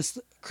greatest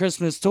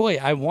Christmas toy.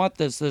 I want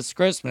this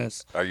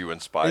Christmas. Are you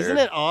inspired? Isn't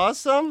it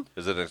awesome?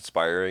 Is it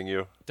inspiring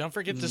you? Don't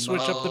forget to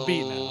switch up the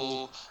beat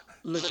now.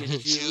 Look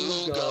at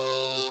you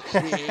go.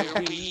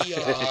 Here we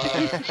are,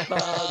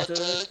 about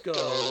to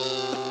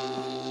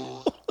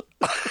go.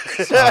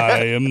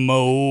 I am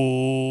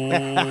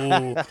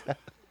Mo.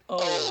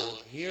 Oh,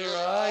 here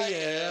I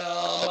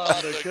am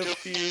on a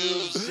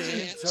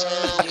confusing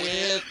turn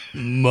with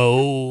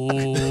Mo.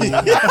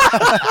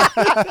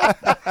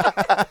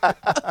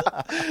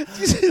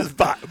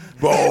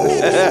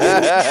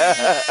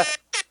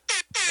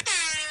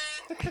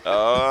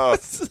 Oh,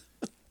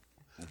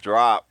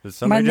 drop. Did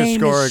somebody My just name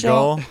score a is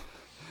goal?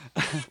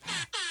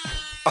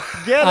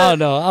 Get I it. don't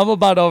know. I'm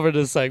about over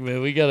this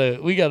segment. We gotta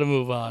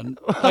move on.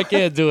 I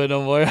can't do it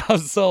no more. I'm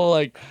so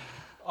like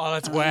Oh,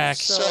 that's whack.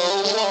 so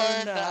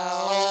worn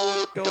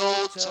out.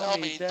 Don't tell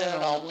me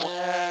that I'm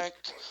whack.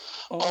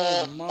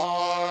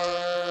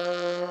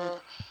 Omar,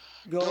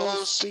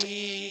 go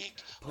speak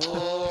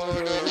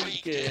Puerto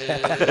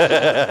Rican. All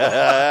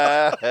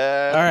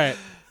right.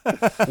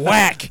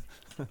 Whack.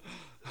 All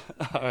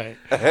right.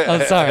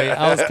 I'm sorry.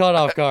 I was caught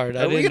off guard.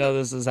 I we didn't gonna- know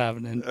this was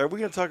happening. Are we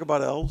going to talk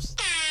about elves?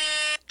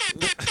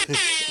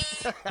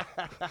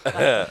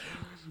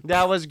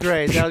 That was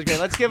great.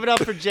 Let's give it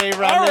up for Jay All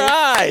Romney,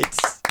 right.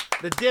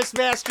 the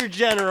Dismaster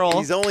General.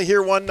 He's only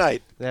here one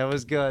night. That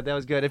was good.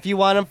 If you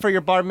want him for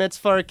your bar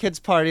mitzvah or kid's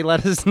party,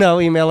 let us know.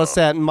 Email us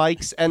at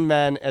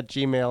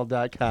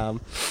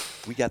mikesandmen@gmail.com.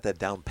 We got that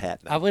down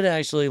pat now. I would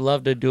actually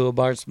love to do a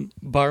bar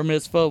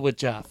mitzvah with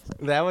Jeff.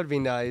 That would be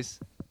nice.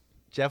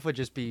 Jeff would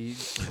just be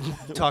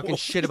talking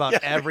shit about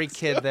every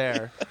kid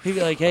there. He'd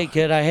be like, "Hey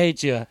kid, I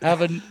hate you.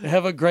 Have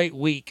a great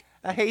week."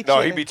 I hate No,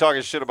 you. he'd be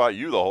talking shit about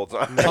you the whole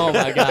time. Oh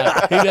my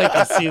god. He'd be like,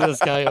 "I see this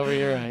guy over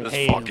here. I This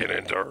hate him. fucking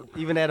intern.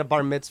 Even at a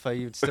bar mitzvah,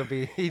 he'd still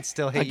hate I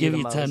give the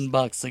you most.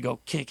 $10 to go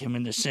kick him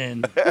in the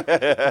shin."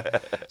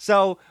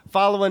 So,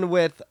 following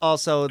with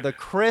also the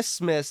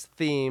Christmas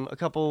theme, a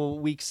couple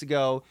weeks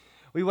ago,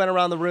 we went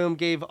around the room,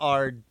 gave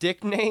our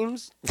dick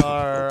names,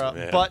 our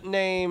man. butt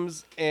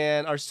names,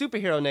 and our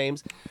superhero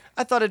names.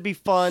 I thought it'd be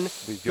fun.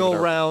 We've Go given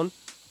our around,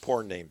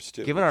 Porn names,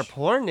 too. giving our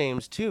porn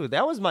names too.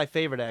 That was my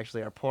favorite,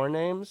 actually. Our porn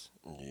names.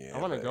 Yeah, I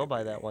want to go baby.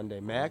 by that one day.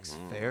 Max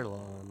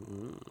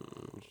Fairlawn,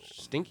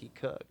 Stinky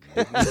Cook.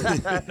 Night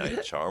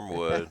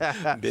Charmwood.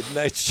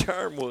 Midnight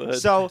Charmwood.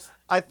 So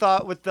I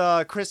thought with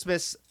the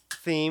Christmas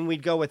theme,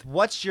 we'd go with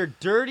what's your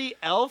dirty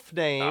elf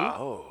name?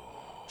 Oh.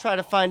 Try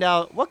to find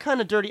out what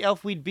kind of dirty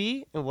elf we'd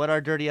be and what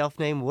our dirty elf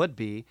name would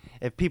be.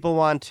 If people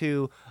want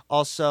to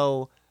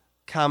also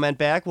comment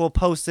back, we'll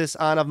post this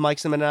on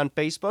Mike's and Men on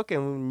Facebook,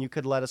 and you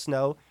could let us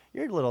know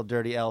your little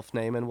dirty elf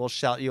name, and we'll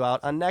shout you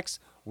out on next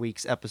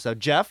week's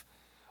episode. Jeff,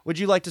 would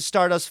you like to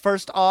start us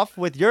first off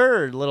with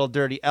your little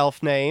dirty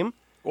elf name?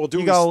 Well, do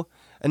You we go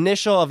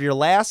initial of your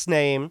last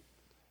name,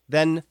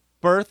 then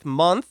birth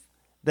month,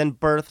 then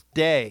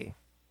birthday.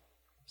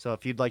 So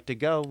if you'd like to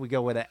go, we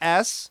go with an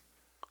S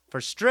for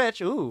Stritch.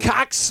 Ooh.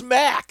 Cock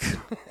smack.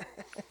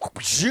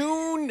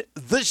 June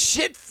the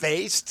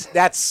shit-faced.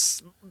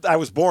 I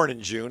was born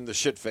in June, the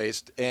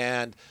shit-faced.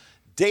 And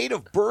date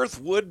of birth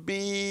would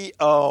be,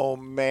 oh,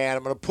 man,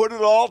 I'm going to put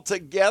it all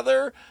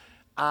together.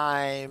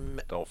 I'm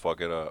Don't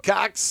fuck it up.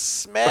 cock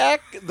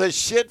smack, the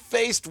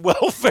shit-faced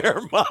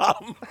welfare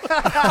mom.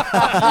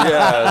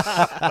 Yes.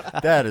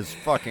 That is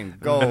fucking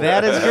gold.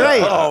 That is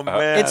great. Oh,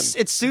 man.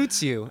 It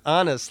suits you,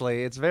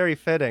 honestly. It's very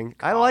fitting.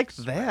 I like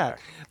that.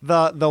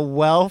 The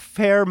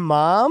welfare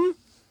mom?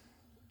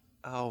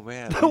 Oh,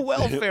 man. The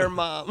welfare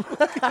mom.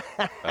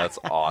 That's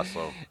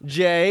awesome.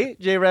 Jay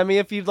Remy,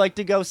 if you'd like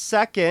to go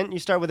second, you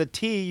start with a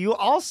T. You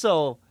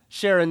also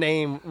share a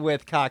name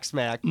with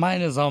Cocksmack.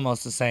 Mine is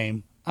almost the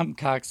same. I'm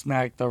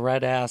Cocksmack, the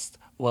red-assed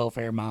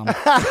welfare mom.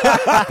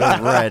 The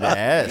red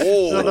ass.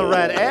 So the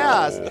red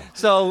ass.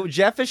 So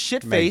Jeff is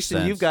shit-faced Makes and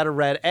sense. you've got a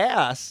red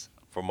ass.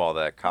 From all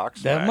that cock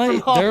That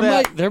smack. all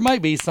that. there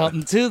might be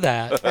something to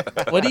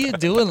that. What are you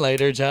doing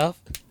later, Jeff?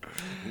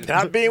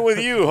 Not being with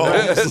you,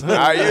 Holmes.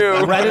 Not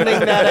you. reddening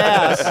that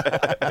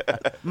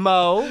ass.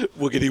 Mo,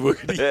 Wiggity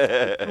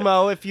wiggity.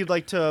 Mo, if you'd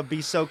like to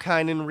be so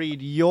kind and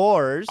read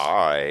yours.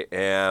 I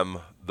am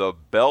the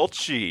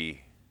Belchy.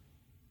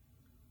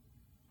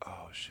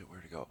 Oh shit,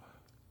 where'd it go?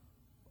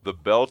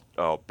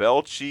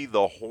 Belchy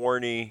the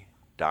horny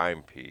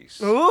dime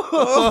piece. Ooh. Belchy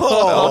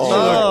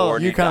the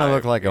horny You kind of dime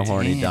look like a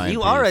horny Damn. dime You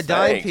piece. are a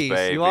dime Thanks, piece.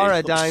 baby. You are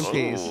a dime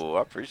piece. Ooh,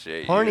 I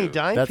appreciate Horny you.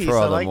 dime That's piece. where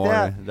all I the like morning.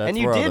 that. That's And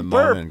you where all did the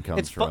burp. moaning comes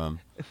It's from.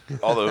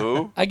 All the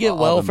who? I get All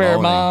the welfare,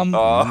 moaning.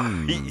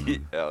 Mom.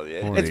 Hell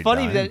yeah. Horny It's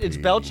funny dime that it's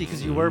piece. Belchy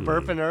because you were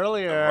burping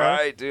earlier.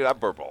 Right, dude. I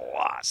burp a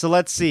lot. So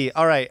let's see.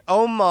 All right,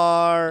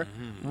 Omar,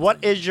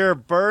 what is your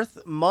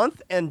birth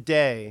month and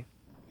day?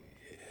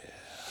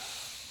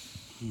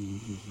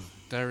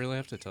 Did I really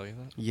have to tell you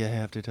that? You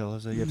have to tell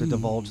us. You have to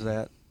divulge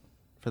that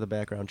for the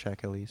background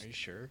check at least. Are you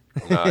sure?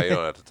 No, you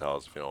don't have to tell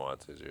us if you don't want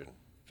to, dude.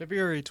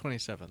 February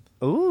 27th.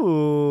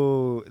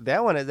 Ooh,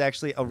 that one is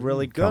actually a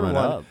really good coming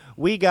one. up.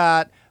 We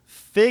got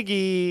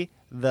Figgy,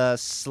 the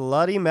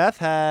slutty meth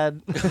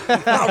head. You Beautiful.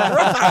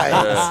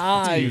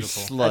 I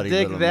slutty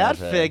dig little that,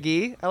 meth head.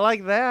 Figgy. I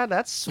like that.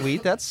 That's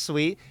sweet. That's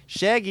sweet.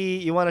 Shaggy,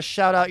 you want to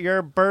shout out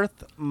your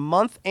birth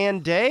month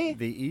and day?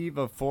 The eve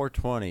of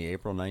 420,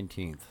 April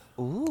 19th.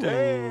 Ooh,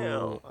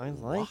 Damn. I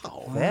like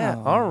that.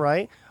 All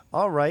right.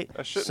 All right.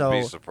 I shouldn't so,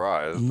 be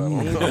surprised. I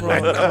don't know.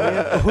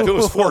 If it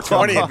was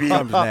 420, it'd be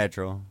Comes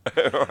natural.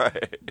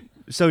 Right.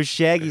 So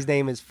Shaggy's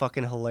name is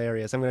fucking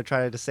hilarious. I'm gonna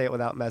try to say it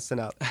without messing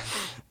up.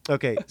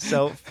 Okay,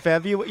 so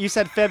February. You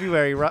said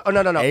February, right? Oh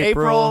no.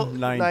 April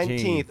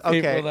 19th.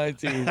 Okay. April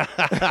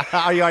 19th.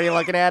 Are you already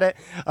looking at it?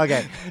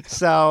 Okay.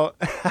 So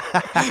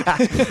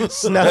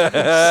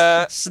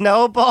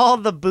Snowball,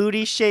 the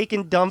booty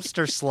shaking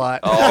dumpster slut.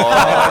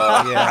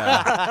 Oh,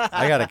 Yeah.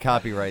 I got to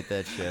copyright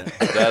that shit.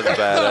 that's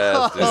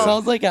badass, It dude.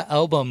 sounds like an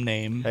album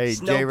name. Hey, J.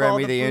 Snowball,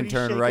 Remy, the the booty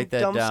intern, shaking write that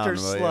down, dumpster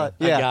will slut.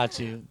 you? Yeah. I got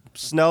you.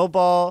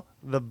 Snowball,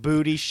 the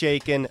booty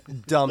shaking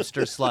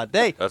dumpster slut.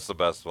 That's the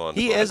best one.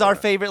 He is our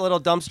favorite little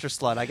dumpster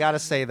slut. I gotta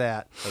say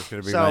that. That's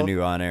going to be So- my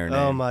new on-air name.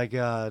 Oh my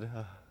god.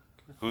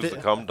 Who's the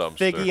cum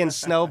dumpster? Figgy and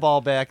Snowball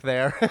back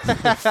there.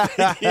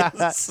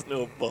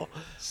 Snowball.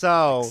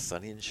 so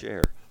Sonny and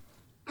Cher.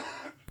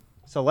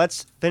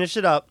 let's finish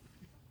it up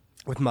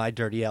with my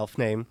dirty elf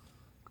name.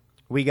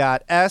 We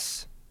got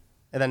S,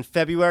 and then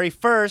February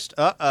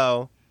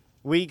 1st,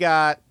 we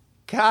got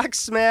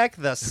Cocksmack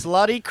the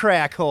slutty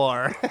crack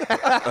whore.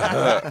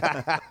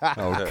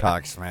 Oh,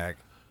 cocksmack.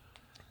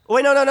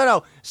 Wait,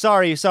 no.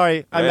 Sorry.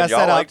 I Man, messed y'all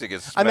that like up. to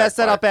get I messed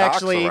that smacked by up cocks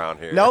actually. around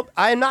here. Nope,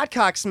 I am not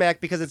Cocksmack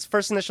because it's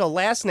first initial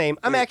last name.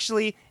 I'm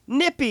actually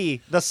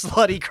Nippy the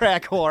slutty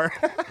crack whore.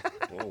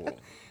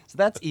 So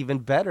that's even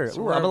better.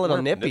 Ooh, I'm a little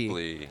we're nippy.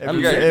 nipply. I'm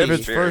You got nippy. If nippy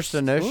it's first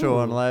fierce. initial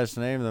and Ooh. last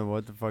name, then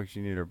what the fuck do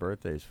you need her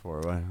birthdays for?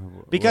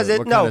 Because what, it-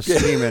 what no. kind of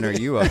semen are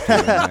you up to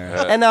in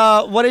there?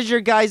 And what is your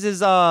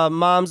guys'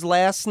 mom's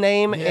last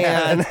name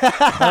and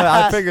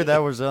I figured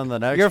that was on the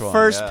next your one.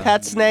 first yeah.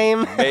 pet's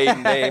name?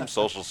 Maiden name,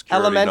 social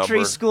security Elementary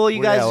number. school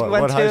you Well, guys yeah,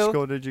 went what to? high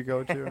school did you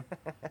go to?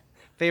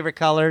 Favorite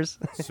colors?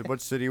 So what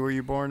city were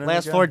you born in?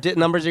 Last again? four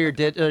numbers of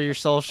your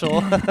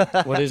social.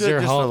 What is Just your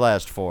the home?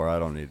 last four. I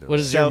don't need to. What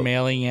is So- your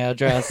mailing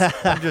address?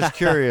 I'm just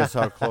curious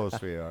how close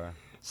we are.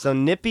 So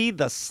Nippy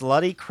the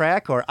slutty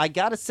crack whore. I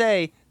gotta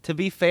say, to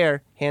be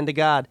fair, hand to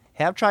God,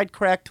 have tried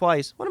crack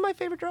twice. One of my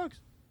favorite drugs.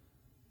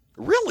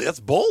 Really? That's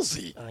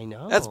ballsy. I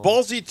know. That's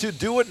ballsy to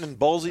do it and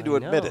ballsy to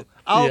admit it.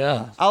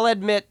 Yeah. I'll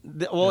admit.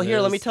 Well, It here,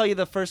 let me is. tell you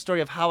the first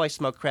story of how I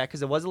smoked crack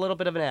because it was a little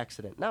bit of an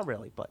accident. Not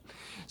really, but.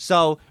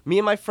 So me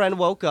and my friend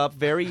woke up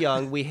very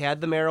young. We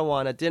had the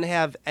marijuana. Didn't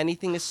have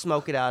anything to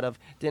smoke it out of.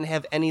 Didn't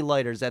have any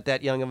lighters. At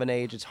that young of an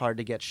age, it's hard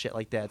to get shit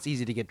like that. It's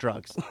easy to get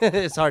drugs.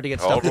 It's hard to get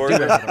How stuff old to were do. you?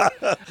 with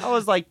it. I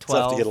was like Tough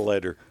 12. to get a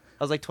lighter.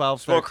 I was like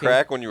 12, Smoke 13.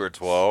 crack when you were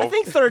 12? I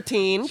think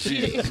 13.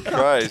 Jesus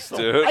Christ,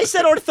 dude. I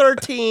said or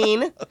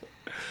 13.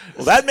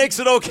 Well, that makes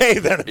it okay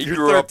then. If You you're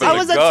grew up 13. in I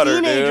was the a gutter,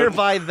 teenager dude.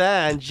 by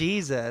then.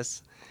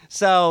 Jesus.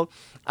 So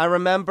I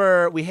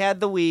remember we had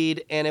the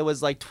weed and it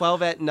was like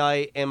 12 at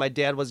night and my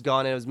dad was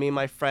gone and it was me and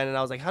my friend and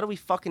I was like, how do we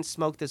fucking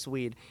smoke this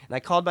weed? And I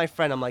called my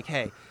friend. I'm like,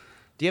 hey,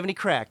 do you have any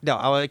crack? No,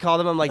 I called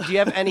him. I'm like, do you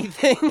have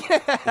anything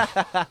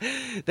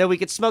that we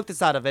could smoke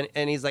this out of?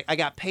 And he's like, I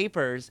got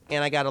papers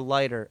and I got a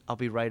lighter. I'll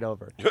be right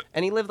over.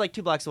 And he lived like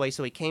 2 blocks away.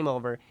 So he came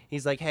over.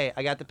 He's like, hey,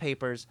 I got the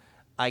papers.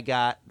 I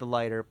got the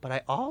lighter, but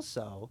I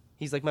also,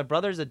 he's like, my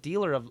brother's a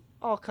dealer of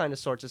all kind of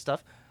sorts of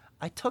stuff.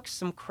 I took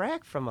some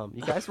crack from him.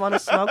 You guys want to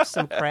smoke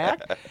some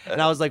crack?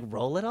 And I was like,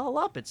 roll it all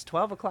up. It's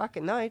 12 o'clock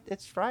at night.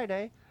 It's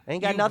Friday. I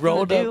ain't got You nothing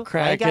rolled to up do. I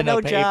crack ain't got in no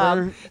a job.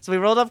 paper? So we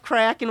rolled up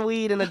crack and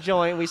weed in a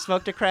joint. We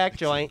smoked a crack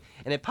joint,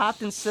 and it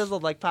popped and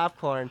sizzled like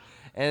popcorn.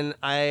 And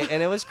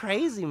it was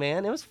crazy,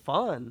 man. It was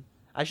fun.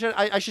 I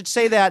should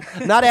say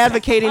that, not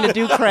advocating to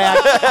do crack.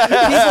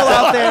 People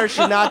out there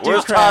should not do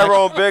Where's crack.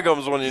 Tyrone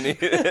Biggums when you need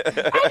it?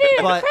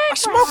 But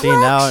See,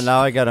 now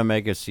I got to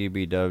make a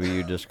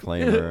CBW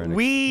disclaimer. And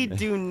we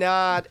do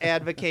not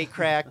advocate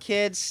crack.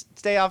 Kids,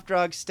 stay off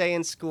drugs, stay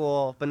in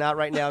school, but not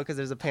right now because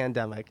there's a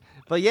pandemic.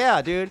 But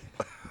yeah, dude.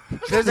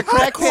 There's a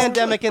crack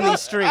pandemic in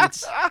these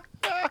streets.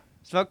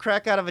 Smoke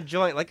crack out of a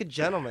joint like a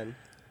gentleman.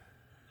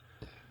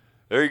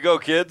 There you go,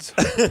 kids.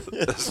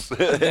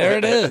 There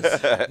it is.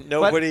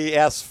 Nobody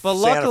asks But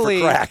Santa luckily,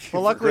 for crack. but for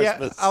luckily,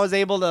 Christmas. I was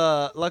able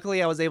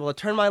to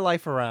turn my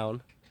life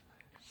around,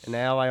 and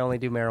now I only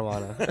do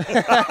marijuana.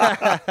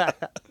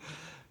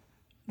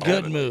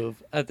 Good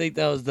move. I think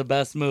that was the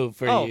best move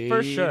for Oh, you.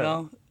 for you sure.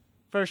 know?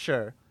 For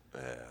sure.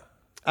 Yeah.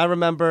 I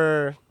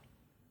remember.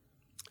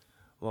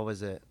 What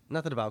was it?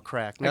 Nothing about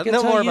crack. I No, can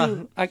no tell more you,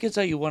 about. I can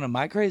tell you one of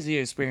my crazy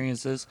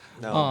experiences.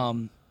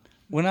 No.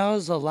 When I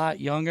was a lot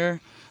younger,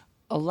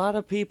 a lot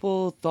of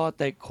people thought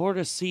that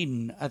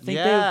Cortacedin, I think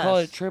they would call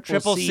it Yes.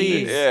 triple C's.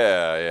 C's.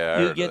 Yeah, I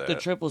You heard get of the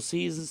that. triple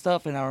C's and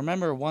stuff. And I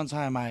remember one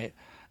time I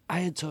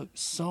had took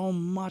so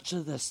much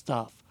of this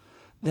stuff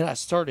that I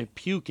started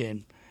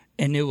puking,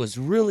 and it was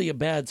really a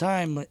bad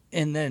time.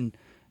 And then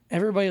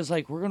everybody was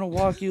like, "We're gonna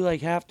walk you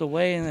like half the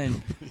way," and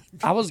then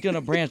I was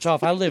gonna branch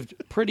off. I lived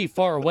pretty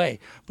far away,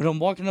 but I'm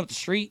walking up the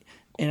street,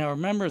 and I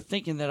remember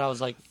thinking that I was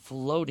like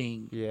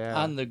floating Yeah.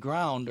 on the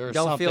ground or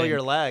Don't something. feel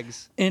your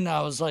legs. And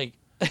I was like,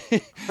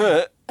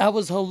 I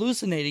was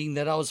hallucinating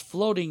that I was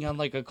floating on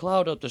like a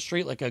cloud up the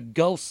street, like a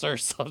ghost or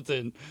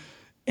something.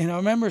 And I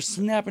remember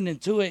snapping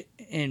into it,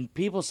 and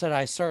people said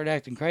I started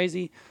acting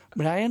crazy,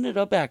 but I ended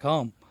up back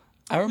home.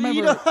 I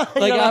remember,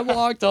 I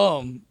walked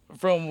home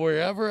from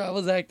wherever I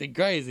was acting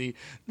crazy.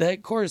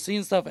 That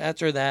Cortacedin stuff.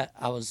 After that,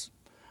 I was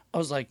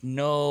like,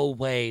 no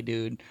way,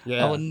 dude.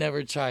 Yeah. I would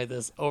never try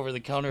this over the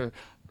counter.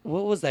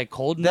 What was that,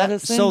 cold That,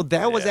 medicine? so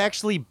that was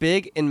actually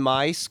big in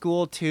my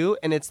school too,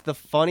 and it's the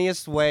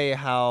funniest way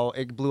how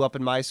it blew up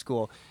in my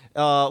school.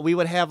 We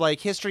would have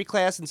like history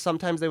class, and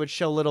sometimes they would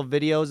show little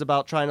videos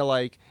about trying to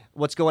like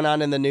what's going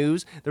on in the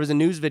news. There was a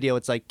news video.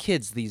 It's like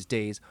kids these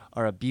days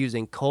are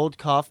abusing cold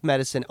cough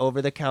medicine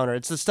over the counter.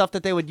 It's the stuff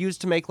that they would use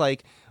to make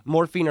like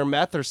morphine or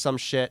meth or some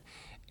shit,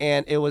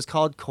 and it was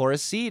called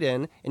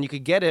Cortacedin, and you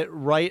could get it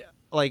right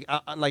like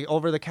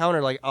over the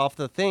counter, like off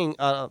the thing.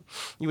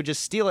 You would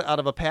just steal it out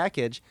of a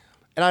package.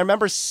 And I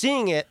remember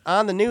seeing it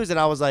on the news, and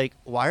I was like,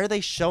 why are they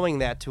showing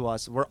that to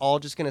us? We're all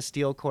just going to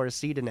steal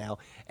Cortacedin now.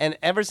 And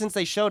ever since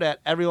they showed it,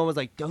 everyone was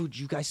like, dude,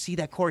 you guys see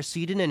that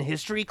Cortacedin in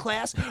history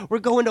class? We're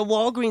going to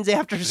Walgreens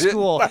after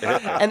school.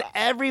 And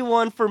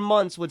everyone for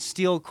months would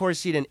steal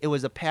Cortacedin. It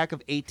was a pack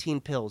of 18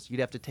 pills. You'd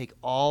have to take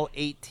all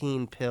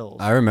 18 pills.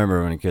 I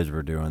remember when kids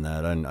were doing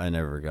that. I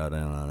never got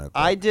in on it. but-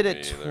 I did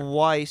it Me either.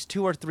 twice,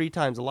 2 or 3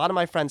 times. A lot of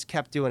my friends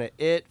kept doing it.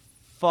 It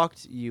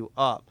fucked you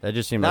up. That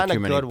just seemed Not like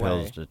in too a many good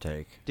pills way. to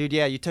take. Dude,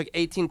 yeah, you took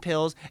 18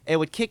 pills. It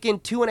would kick in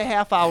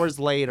 2.5 hours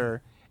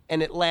later,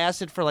 and it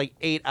lasted for like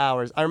 8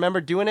 hours. I remember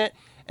doing it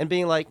and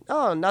being like,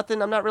 oh,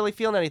 nothing. I'm not really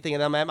feeling anything.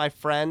 And I'm at my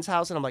friend's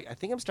house, and I'm like, I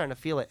think I'm starting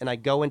to feel it. And I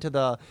go into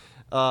the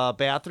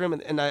bathroom,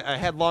 and I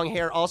had long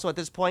hair also at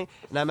this point,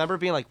 and I remember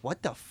being like,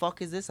 what the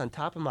fuck is this on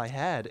top of my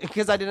head?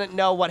 Because I didn't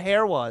know what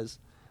hair was.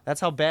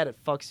 That's how bad it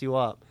fucks you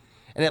up.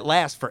 And it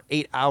lasts for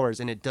 8 hours,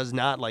 and it does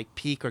not like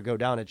peak or go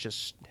down. It's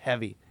just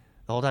heavy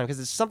the whole time because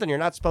it's something you're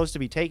not supposed to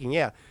be taking.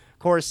 Yeah,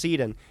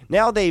 Cortacedin.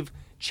 Now they've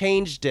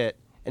changed it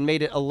and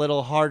made it a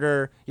little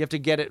harder. You have to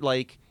get it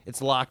like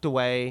it's locked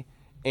away,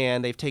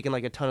 and they've taken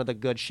like a ton of the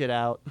good shit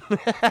out.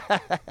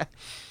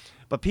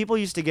 But people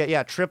used to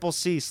get triple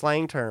C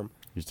slang term.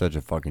 You're such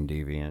a fucking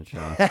deviant,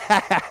 Sean.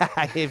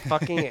 I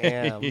fucking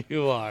am.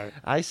 You are.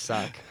 I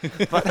suck.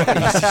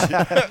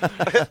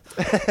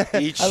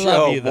 Each I love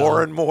show, you, though.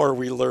 more and more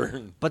we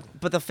learn. But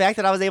the fact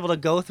that I was able to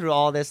go through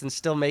all this and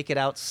still make it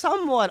out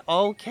somewhat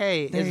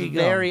okay There is you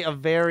go.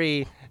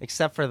 very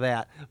except for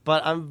that.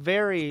 But I'm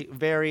very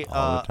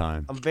All the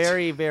time. I'm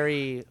very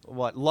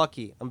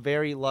lucky. I'm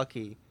very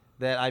lucky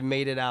that I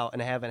made it out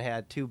and haven't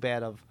had too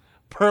bad of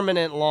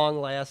permanent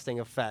long lasting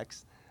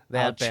effects.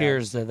 That bad.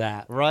 Cheers to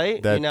that.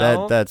 Right? That you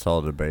know? that's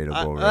all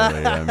debatable, really.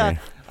 I mean,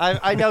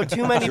 I know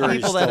too many Jury's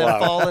people that still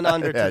have out. fallen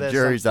under to yeah, this.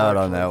 jury's out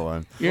on that unfortunately.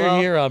 one. You're Well,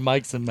 here on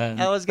Mike's and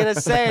Men. I was gonna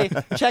say,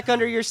 check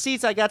under your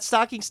seats. I got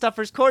stocking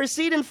stuffers,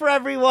 Cortacedin for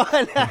everyone.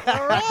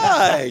 All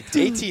right,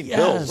 18 Yes.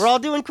 pills. We're all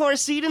doing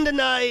Cortacedin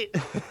tonight.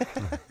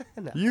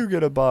 You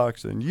get a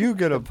box, and you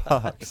get a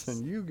box,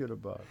 and you get a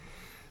box.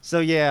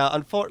 So yeah,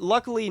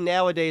 luckily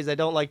nowadays I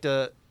don't like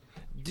to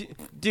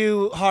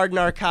do hard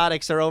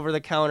narcotics or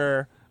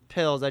over-the-counter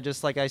pills. I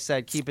just, like I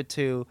said, keep it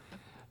to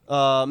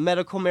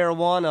medical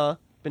marijuana.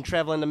 Been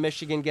traveling to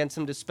Michigan, getting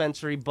some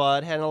dispensary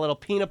bud. Had a little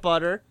peanut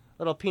butter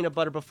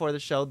before the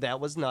show. That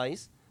was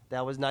nice.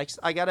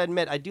 I gotta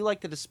admit, I do like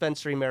the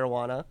dispensary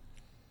marijuana.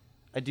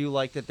 I do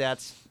like that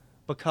that's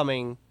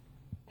becoming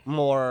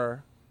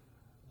more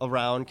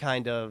around,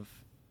 kind of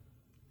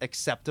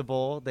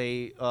acceptable.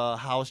 They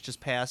House just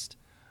passed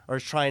or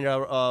is trying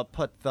to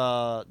put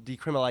the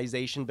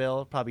decriminalization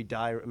bill. Probably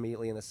die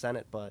immediately in the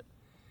Senate, but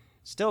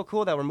still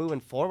cool that we're moving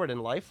forward in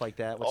life like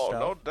that with Oh, stuff.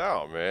 no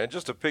doubt, man.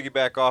 Just to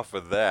piggyback off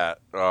of that,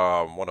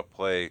 want to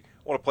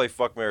play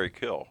Fuck, Marry,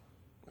 Kill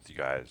with you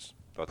guys.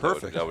 Thought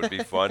Perfect. That would be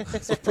fun.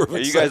 perfect Hey,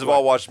 you guys have segue.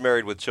 all watched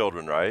Married with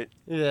Children, right?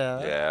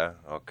 Yeah. Yeah.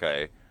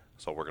 Okay.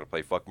 So we're gonna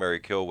play Fuck, Marry,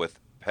 Kill with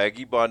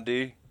Peggy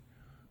Bundy,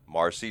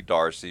 Marcy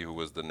Darcy, who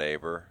was the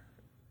neighbor,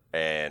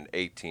 and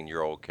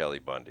 18-year-old Kelly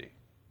Bundy.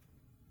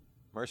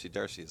 Marcy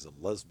Darcy is a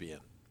lesbian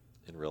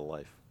in real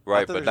life.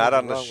 Right, that but there's not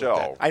on anything the wrong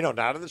with show. that. I know,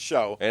 not on the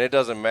show. And it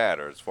doesn't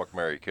matter. It's fuck,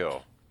 marry,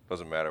 kill.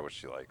 Doesn't matter what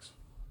she likes.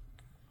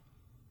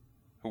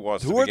 Who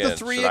wants Who to are begin? the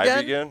three Should again?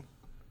 I begin?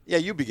 Yeah,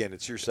 you begin.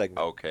 It's your segment.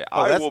 Okay,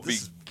 Oh, I will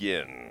this is-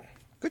 begin.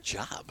 Good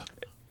job.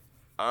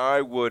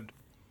 I would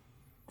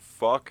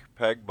fuck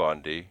Peg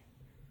Bundy.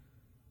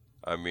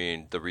 I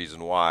mean, the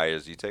reason why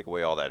is you take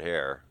away all that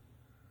hair.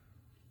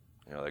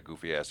 You know, that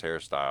goofy-ass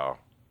hairstyle.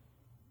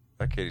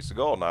 That Katie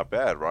Seagal, not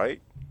bad,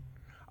 right?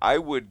 I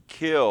would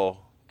kill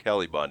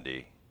Kelly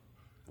Bundy.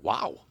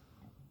 Wow.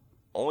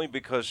 Only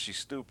because she's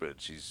stupid.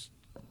 She's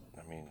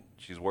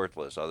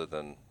worthless other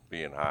than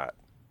being hot.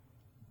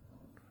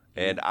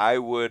 And I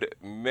would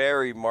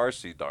marry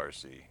Marcy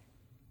Darcy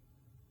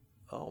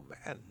Oh,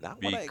 man.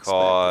 Not what I expected.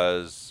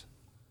 because,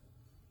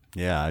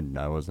 Yeah,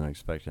 I wasn't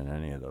expecting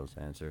any of those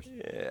answers.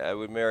 yeah, I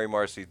would marry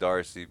Marcy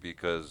Darcy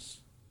because,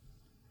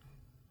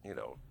 you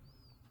know,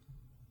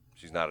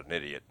 she's not an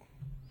idiot.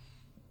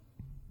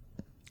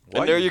 Why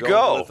And there you you going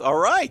go. with- all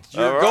right.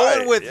 You're All going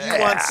right, with you yeah.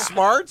 want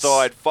smarts? So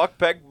I'd fuck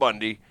Peg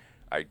Bundy,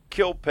 I'd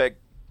kill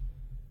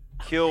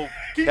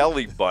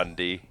Kelly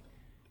Bundy,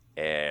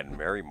 and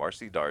marry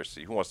Marcy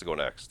Darcy. Who wants to go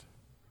next?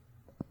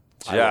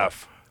 I will.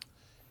 Jeff.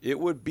 It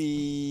would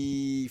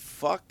be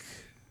fuck.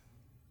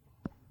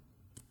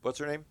 What's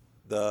her name?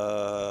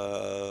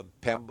 The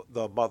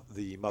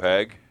mother.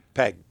 Peg.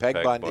 Peg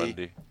Peg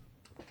Bundy.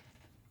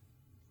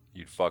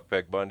 You'd fuck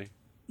Peg Bundy?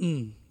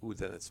 Ooh,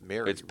 then it's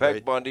Mary. It's Peg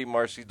right? Bundy,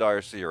 Marcy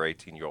Darcy, or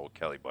 18-year-old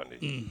Kelly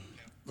Bundy.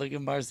 Look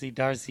at Marcy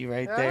Darcy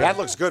right there. That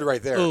looks good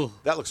right there. Ooh.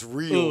 That looks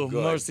real Ooh,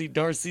 good. Marcy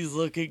Darcy's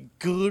looking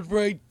good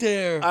right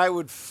there. I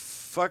would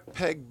fuck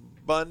Peg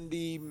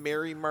Bundy,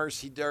 marry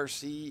Marcy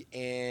Darcy,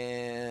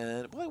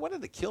 and well, I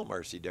wanted to kill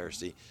Marcy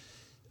Darcy.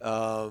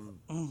 Ooh,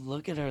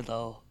 look at her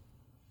though.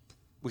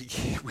 We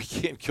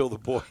can't kill the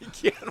boy,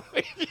 can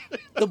we?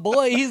 The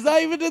boy, he's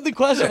not even in the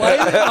question. Why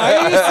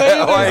are you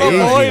saying there's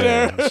a boy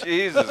there?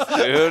 Jesus,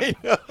 dude.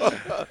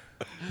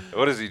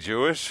 What is he,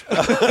 Jewish?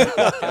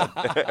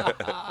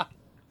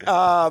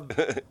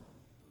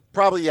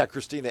 Probably, yeah,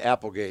 Christina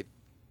Applegate.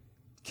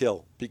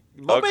 Kill.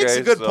 Mo Okay, makes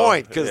a good so,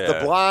 point because the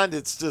yeah. blonde,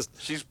 it's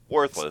just She's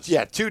worthless.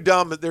 yeah, too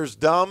dumb. There's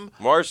dumb.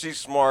 Marcy's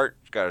smart.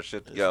 She's got her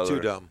shit together. Too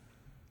dumb.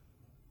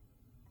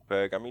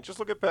 Peg. I mean, just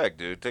look at Peg,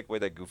 dude. Take away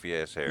that goofy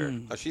ass hair.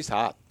 Oh, she's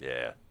hot.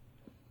 Yeah.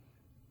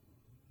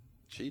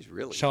 She's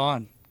really.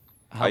 Sean,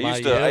 how I about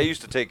used to. you? I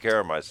used to take care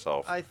of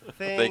myself. I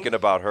think Thinking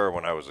about her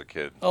when I was a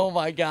kid. Oh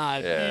my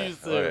God, Yeah, you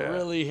used to oh, yeah.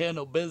 really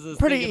handle business.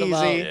 Pretty thinking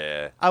about- easy.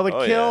 Yeah. I would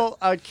Oh, kill.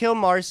 I would kill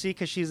Marcy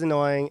because she's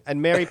annoying. I'd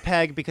marry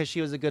Peg because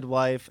she was a good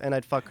wife, and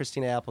I'd fuck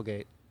Christina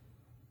Applegate.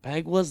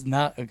 Peg was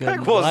not a good Peg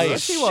was wife. a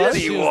She was. shitty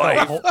She was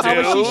wife, the dude. How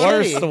was she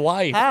worst shitty?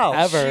 wife How?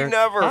 ever. She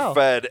never How?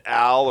 fed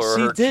Al or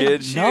She her did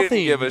kids. She nothing.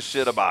 didn't give a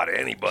shit about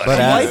anybody. But wife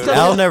Al, doesn't-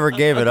 Al never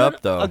gave it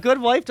up, though. A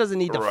good wife doesn't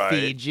need to Right.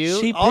 feed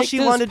you. She All picked she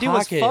his wanted to do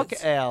was fuck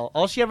pockets. Al.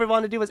 All she ever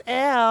wanted to do was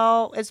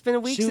Al. It's been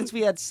a week She- since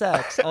we had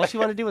sex. All she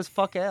wanted to do was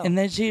fuck Al. And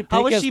then she picked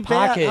how was his she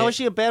pocket. bad? How was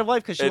she a bad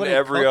wife? Because she in wouldn't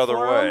every cook other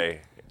for him?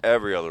 way.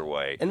 Every other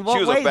way. In what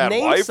she was way? a bad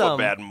Name wife, some. a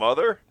bad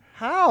mother.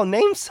 How?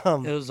 Name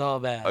some. It was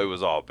all bad. It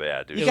was all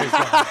bad, dude. It was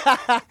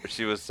bad.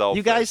 She was selfish.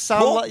 You guys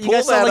sound Pull- like pull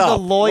that the up.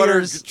 What her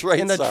lawyers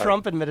traits in the are.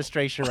 Trump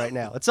administration right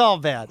now. It's all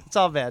bad. It's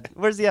all bad.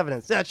 Where's the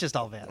evidence? That's just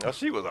all bad. Now,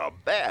 she was a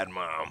bad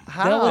mom.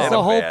 How? That was And the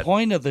a whole bad-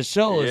 point of the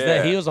show is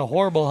that Yeah. he was a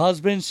horrible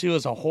husband, she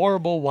was a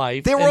horrible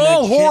wife. They were and the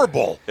all kid-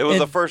 horrible. It was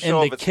and, the first and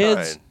show the of its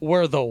kids kind.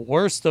 were the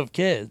worst of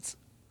kids.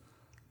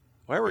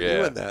 Why were you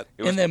Yeah. in that?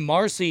 It was- And then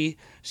Marcy,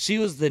 she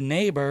was the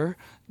neighbor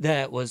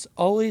that was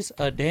always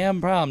a damn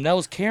problem. That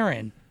was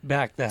Karen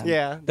back then.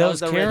 Yeah, that that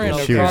was was the Karen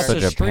original She was across such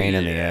the a street. pain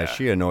in the Yeah. ass.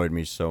 She annoyed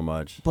me so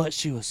much. But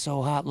she was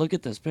so hot. Look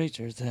at this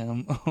picture,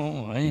 Tim.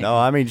 Oh man. No,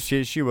 I mean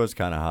she was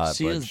kind of hot,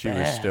 She but is she was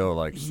bad. still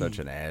like such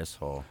an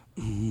asshole.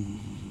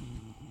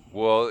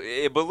 Well,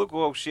 but look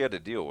what she had to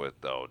deal with,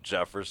 though.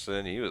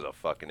 Jefferson, he was a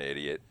fucking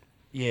idiot.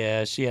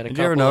 Yeah, she had a Did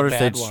couple you ever of notice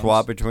bad they'd ones.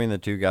 swap between the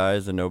two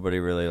guys and nobody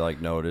really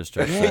like noticed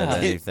or said Yeah.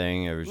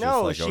 anything? It was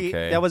No, just like she.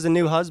 okay. That was a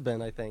new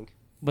husband, I think.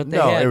 But they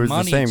no, had it was the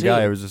money, same too.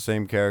 guy. It was the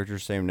same character,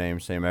 same name,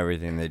 same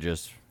everything. They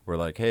just were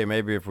like, hey,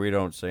 maybe if we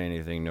don't say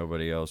anything,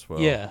 nobody else will.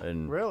 Yeah.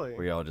 And Really?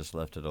 we all just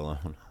left it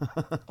alone.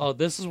 Oh,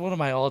 this is one of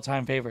my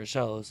all-time favorite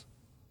shows.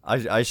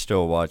 I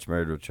still watch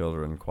Married with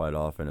Children quite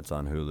often. It's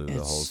on Hulu. The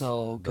It's whole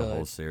so the whole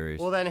good. series.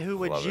 Well, then who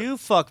would Love you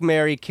fuck,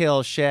 marry,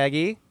 kill,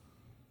 Shaggy?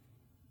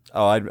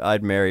 Oh,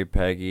 I'd marry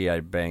Peggy.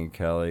 I'd bang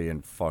Kelly,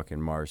 and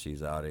fucking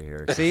Marcy's out of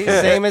here. See,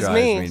 same as Drives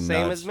me. me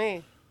Same nuts. as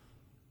me.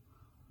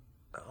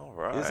 All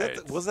right. Is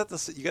that was that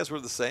the? You guys were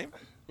the same?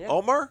 Yeah.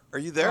 Omar, are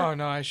you there? Oh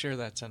no, I share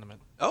that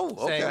sentiment. Oh,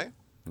 okay. Same.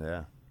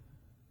 Yeah.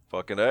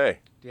 Fucking A.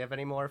 Do you have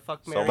any more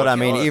fuck, So marry, But I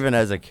mean, kills? even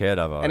as a kid,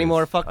 I've always... Any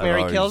more fuck, I've marry,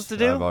 always- kills to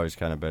do? I've always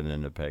kind of been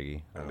into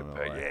Peggy. I don't know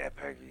why. Yeah,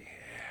 Peggy.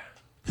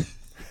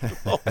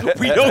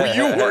 We know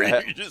you were.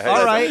 You just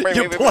All right.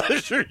 You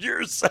pleasured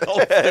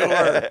yourself to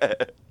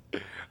her.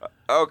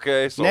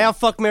 Okay, so Now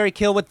fuck, marry,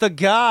 kill with the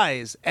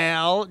guys.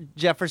 Al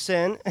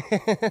Jefferson.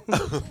 okay,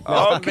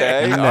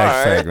 Next all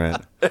right.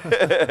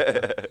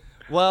 segment.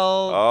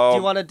 Well, do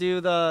you want to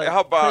do the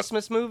How about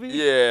Christmas movie?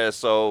 Yeah,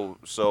 so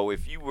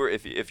if you were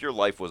if your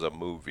life was a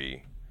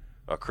movie,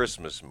 a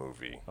Christmas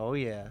movie, Oh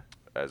yeah.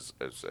 as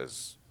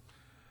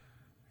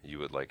you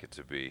would like it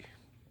to be.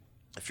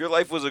 If your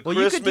life was a Well,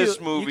 Christmas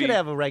you movie, could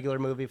have a regular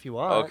movie if you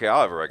want. okay,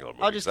 I'll have a regular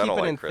movie. I'll just 'cause I keep don't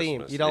it like in theme.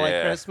 Christmas. You don't like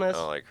Yeah, Christmas? I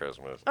don't like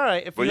Christmas. All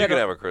right. If But you you had can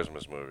a, have a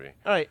Christmas movie.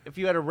 all right, if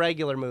you had a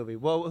regular movie,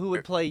 well, who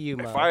would play you,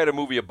 If Mo? I had a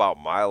movie about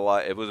my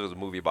life, if it was a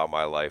movie about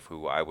my life,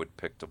 who I would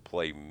pick to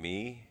play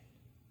me,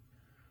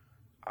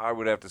 I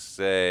would have to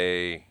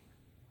say,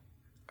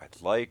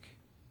 I'd like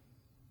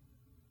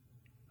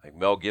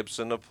Mel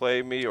Gibson to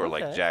play me, or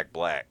like Okay. Jack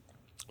Black.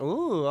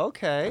 Ooh,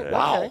 okay.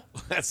 Wow. Okay.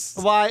 That's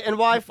Why and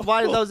why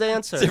those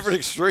answers? different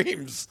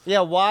extremes. Yeah,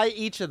 why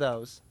each of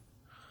those?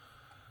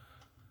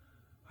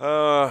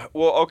 Well,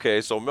 okay,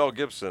 so Mel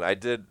Gibson, I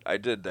did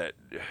that.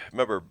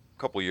 Remember a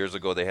couple years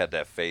ago they had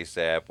that Face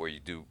app where you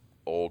do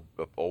old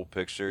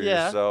picture of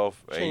Yeah.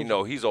 yourself, and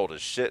Change he's old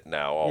as shit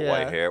now, all Yeah.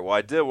 white hair. Well,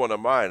 I did one of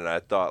mine, and I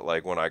thought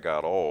like when I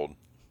got old,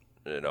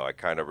 I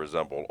kind of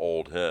resembled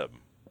old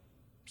him,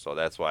 so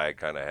that's why I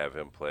kind of have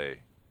him play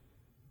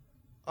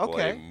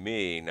Okay.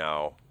 me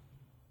now.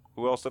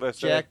 Who else did I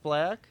say? Jack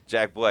Black.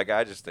 Jack Black.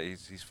 I just think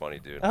he's funny,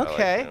 dude. I like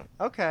Okay. him.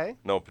 Okay.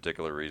 No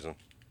particular reason.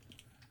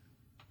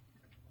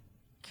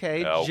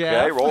 Okay. Okay,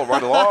 Jeff. rolling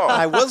right along.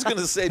 I was going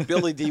to say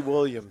Billy D.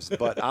 Williams,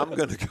 but I'm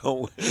going to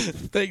go.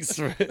 Thanks.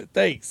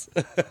 Thanks.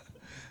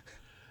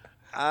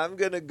 I'm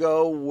going to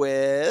go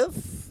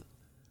with.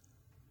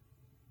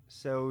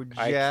 So Jeff.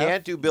 I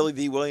can't do Billy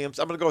D. Williams.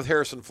 I'm going to go with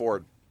Harrison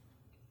Ford.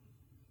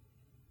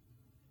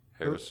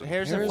 Harrison.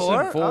 Harrison Harrison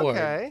Ford. Ford.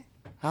 Okay.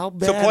 How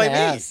So play me.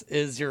 badass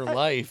is your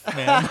life,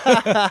 man?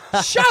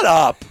 Shut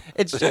up.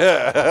 It's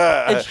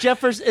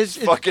Jefferson. It's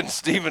Fucking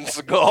Steven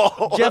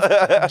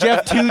Seagal.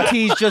 Jeff Two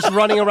T's just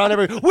running around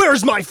everywhere.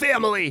 Where's my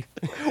family?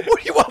 What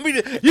do you want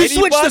me to? You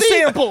switched the Anybody?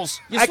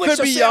 samples. You I switched could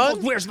the be samples.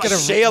 young. Where's my Get a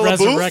Shia Shia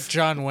LaBeouf? Resurrect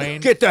John Wayne.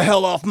 Get the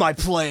hell off my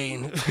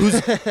plane.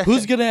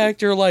 Who's gonna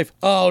act your life?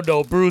 Oh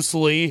no, Bruce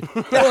Lee.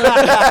 Like,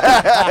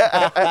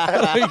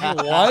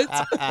 what?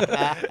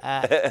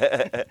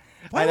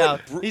 I know.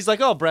 He's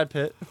like, oh, Brad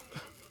Pitt.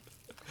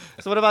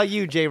 So what about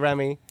you, Jay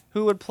Remy?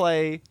 Who would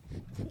play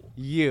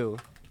you?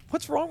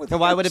 What's wrong with? And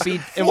why would it be?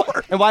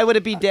 And why would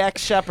it be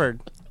Dax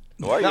Shepard?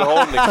 Why are you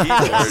holding the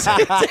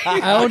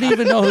keyboard? I don't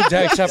even know who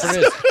Dax Shepard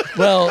is.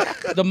 Well,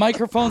 the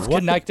microphone's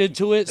connected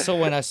to it, so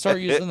when I start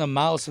using the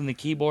mouse and the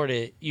keyboard,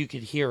 you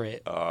could hear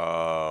it.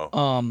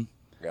 Oh,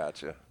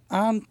 gotcha.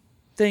 I'm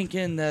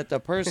thinking that the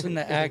person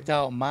to act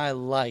out my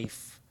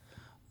life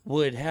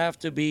would have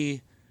to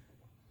be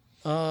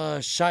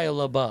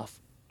Shia LaBeouf.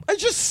 I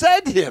just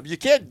said him. You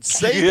can't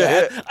say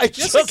that. I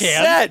just I can.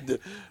 said.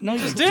 No,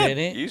 you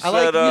didn't. You I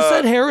like said, you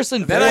said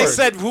Harrison Then Ford. I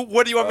said,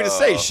 what do you want me to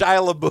say?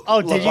 Shia LaBeouf.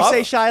 Oh, did you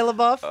say Shia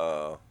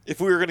LaBeouf? If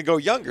we were going to go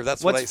younger,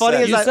 that's What's what I funny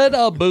said. is You I- said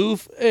a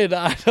boof, and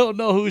I don't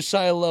know who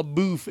Shia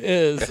LaBeouf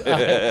is.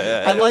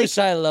 I know like-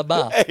 Shia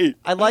LaBeouf. Hey,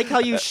 I like how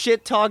you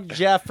shit talk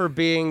Jeff for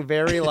being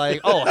very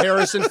like, oh,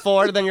 Harrison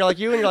Ford, and then you're like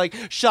you, and you're like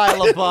Shia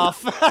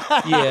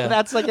LaBeouf. Yeah.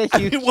 That's like a I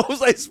huge. mean, what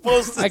was I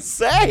supposed to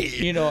say?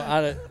 You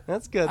know,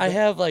 That's good. I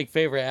have like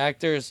favorite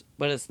actors,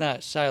 but it's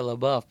not Shia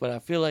LaBeouf. But I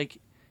feel like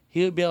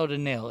he would be able to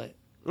nail it.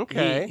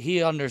 Okay.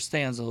 He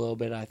understands a little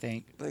bit, I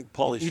think. I think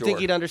Pauly Shore. You think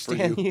he'd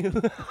understand for you?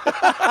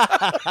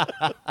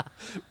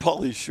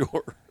 Pauly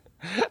Shore.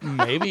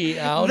 Maybe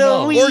I don't The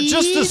know. wee-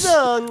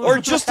 Or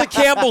just a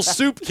Campbell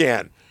soup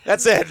can.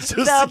 That's it. Just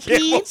The a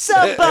Campbell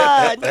pizza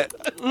bun.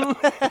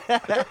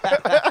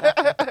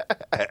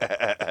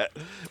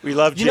 We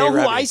love Jay You know who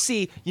Remy. I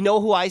see? You know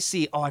who I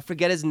see? Oh, I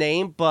forget his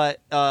name, but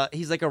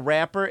he's like a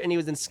rapper, and he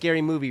was in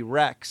Scary Movie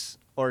Rex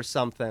or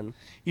something.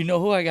 You know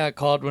who I got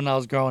called when I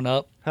was growing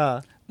up?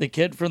 Huh? The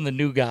kid from The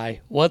New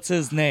Guy. What's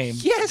his name?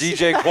 Yes.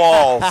 DJ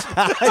Qualls.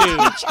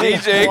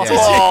 DJ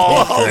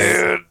Qualls,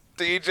 dude.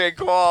 DJ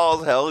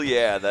Qualls. Hell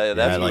yeah. That's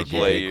I who like would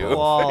play DJ you.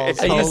 Qualls. I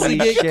used to Holy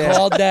get shit.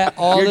 called that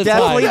all You're the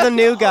definitely time. the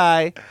new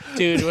guy,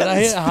 Dude, when I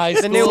hit high the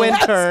school, new intern.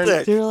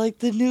 Fantastic. they were like,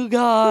 the new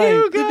guy.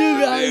 The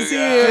new guy's You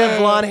here. have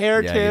blonde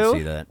hair Yeah, I can see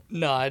too. that.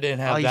 No, I didn't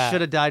have Oh, you that.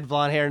 should have dyed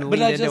blonde hair and But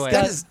leaned I into just it.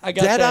 got, is I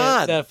got dead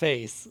that, on. that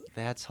face.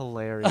 That's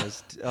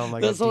hilarious. Oh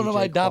my god. That's one of DJ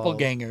my Qualls.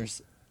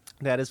 doppelgangers.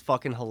 That is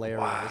fucking hilarious.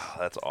 Wow,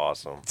 that's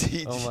awesome.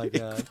 Oh my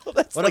god.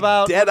 That's What like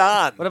about- dead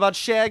on? What about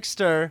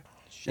Shagster?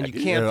 And you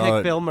can't You know,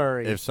 pick Bill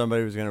Murray. If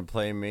somebody was gonna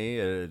play me,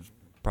 it's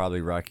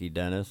probably Rocky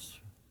Dennis.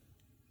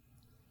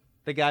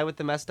 The guy with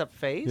the messed up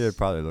face? He'd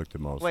probably look the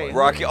most. Wait. like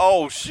Rocky. him.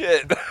 Oh,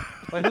 shit.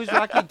 Wait, who's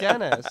Rocky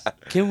Dennis?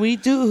 Can we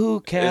do who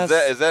cast?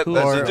 is that who,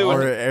 that's Or, to do or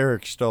with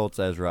Eric Stoltz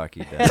as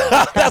Rocky Dennis.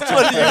 That's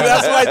what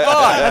I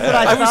thought.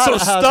 I was so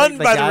stunned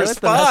by the guy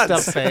response.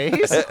 With the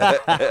messed up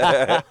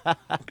face.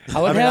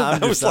 I would I mean,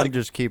 have. I'm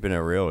just keeping it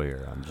real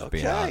here. I'm just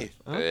being honest.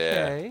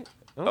 okay.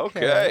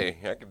 Okay,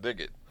 I can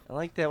dig it. I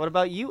like that. What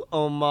about you,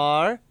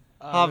 Omar?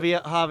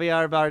 Javier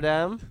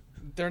Bardem?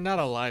 They're not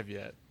alive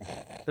yet.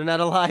 They're not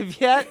alive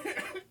yet?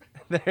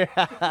 They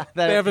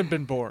haven't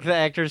been born. The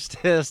actor's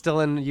still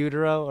in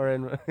utero or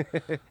in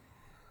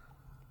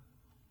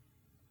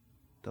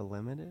The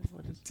Limited?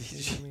 What is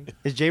Jay Remy?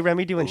 Is Jay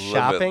Remy doing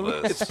shopping?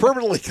 Limitless. It's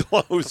permanently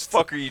What the closed.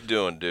 fuck are you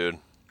doing, dude?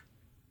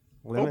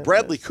 Oh,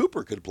 Bradley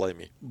Cooper could play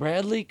me.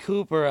 Bradley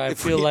Cooper, I If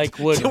feel we- like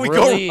would can we go-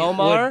 really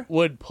Omar?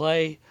 would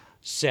play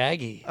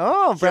Shaggy.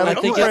 Oh, Bradley I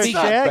think Cooper if as he-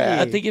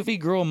 Shaggy. I think if he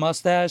grew a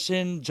mustache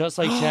in just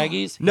like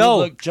Shaggy's, No.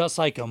 he'd look just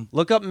like him.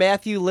 Look up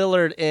Matthew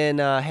Lillard in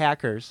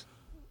Hackers.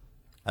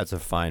 That's a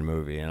fine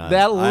movie, and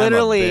That I'm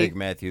literally- a big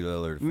Matthew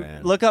Lillard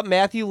fan. Look up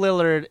Matthew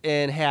Lillard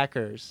in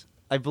Hackers.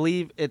 I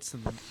believe it's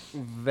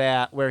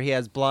that where he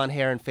has blonde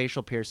hair and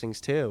facial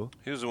piercings too.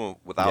 He was the one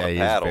without yeah, a he's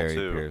paddle very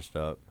too. pierced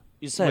up.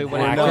 You said Wait, what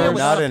did he Hackers? wear No,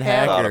 without not a in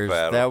paddle? Hackers. Without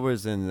a paddle. That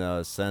was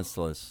in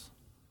Senseless.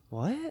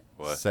 What?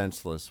 What?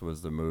 Senseless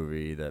was the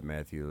movie that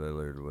Matthew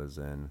Lillard was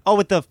in. Oh,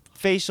 with the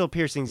facial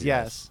piercings,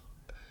 yes.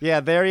 Yeah,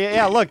 there you.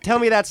 Yeah, look, tell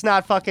me that's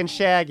not fucking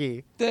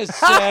Shaggy. That's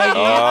Shaggy.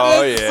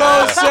 Oh, That's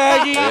yeah. so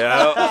Shaggy.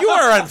 Yeah. You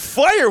are on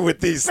fire with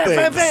these Bam, things.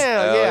 bam,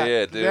 bam. Hell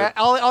yeah, dude.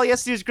 All you have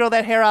to do is grow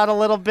that hair out a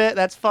little bit.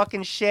 That's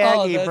fucking Shaggy,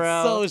 Oh, that's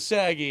bro. so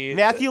Shaggy.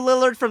 Matthew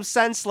Lillard from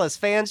Senseless.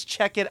 Fans,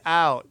 check it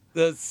out.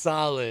 That's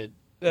solid.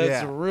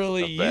 That's Yeah.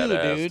 really A you,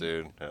 badass,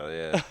 dude. Hell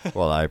yeah.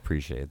 Well, I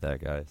appreciate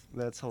that, guys.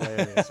 That's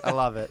hilarious. I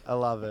love it. I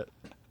love it.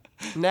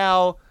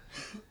 Now,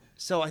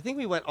 so I think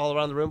we went all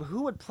around the room.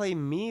 Who would play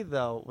me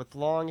though, with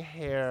long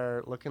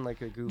hair, looking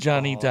like a goofball?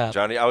 Johnny Depp.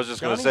 Johnny, I was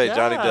just gonna Johnny say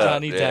Johnny Depp. Depp.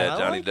 Johnny Yeah, Depp. I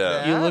Johnny like Depp.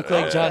 that. You look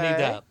like Johnny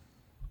Okay. Depp.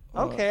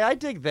 Okay, I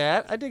dig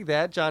that. I dig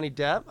that. Johnny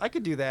Depp. I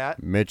could do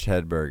that. Mitch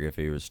Hedberg, if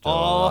he was still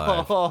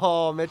alive.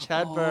 Oh, Mitch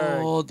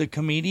Hedberg. Oh, the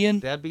comedian.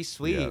 That'd be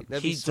sweet. Yeah.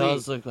 That'd He be sweet.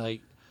 does look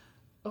like.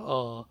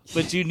 Oh,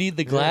 but you need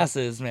the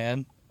glasses,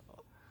 man.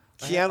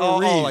 Keanu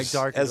Reeves like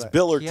dark as black.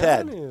 Bill or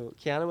Ted.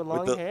 Keanu with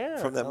long With hair.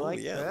 From that I movie,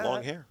 like yeah, that.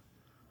 long hair.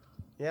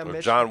 Yeah, Or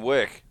Mitch. John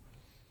Wick.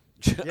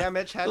 Yeah,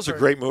 Mitch Hedberg. Those are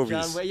great movies.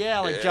 John Wick. Yeah,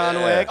 like Yeah. John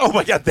Wick. Oh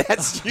my God,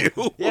 that's you.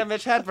 Yeah,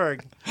 Mitch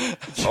Hedberg.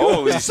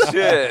 Holy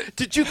shit.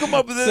 Did you come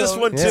up with this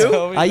one Yeah. too?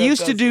 I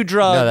used to do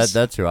drugs. No,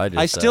 that's who I just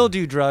I said. still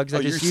do drugs. Oh,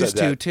 I you just said used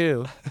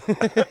to that.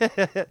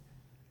 too.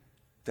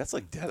 That's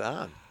like dead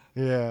on.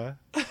 Yeah.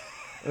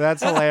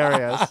 That's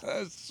hilarious.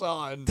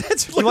 Son.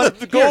 That's You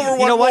want- go here, over you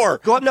one know what? more.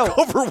 Go up- no. Go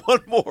over one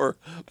more.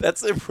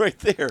 That's it right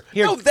there.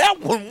 Here. No, that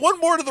one. One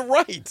more to the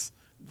right.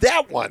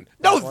 That one.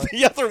 No,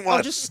 the other one.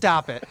 Oh, just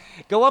stop it.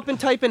 Go up and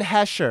type in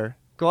Hesher.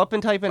 Go up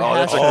and type in Oh,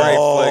 that's a Hesher. great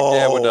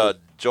flick. Yeah, with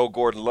Joe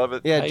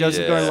Gordon-Levitt. Yeah, How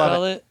Joseph you Gordon-Levitt.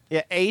 spell it?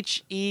 Yeah,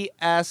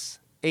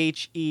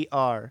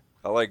 Hesher.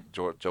 I like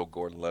Joe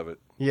Gordon-Levitt.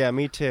 Yeah,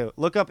 me too.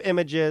 Look up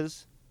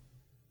images.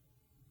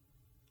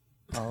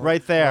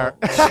 Right there.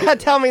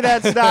 Tell me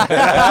that's not.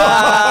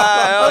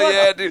 Hell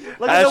yeah, dude.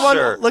 Look at the one.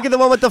 Hesher. Look at the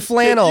one with the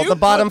flannel, you the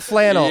bottom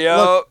flannel.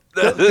 Yo.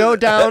 Look, go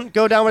down.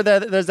 Go down where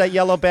there's that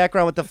yellow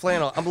background with the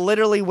flannel. I'm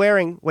literally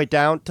wearing. Wait,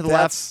 down to the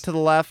That's- left, to the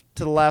left,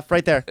 to the left,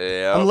 right there.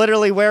 Yep. I'm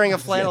literally wearing a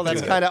flannel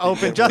that's kind of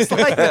open, just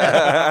like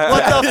that.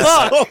 What the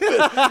fuck? You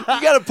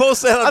got to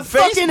post that on I'm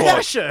fucking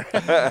Facebook.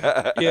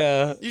 Hesher.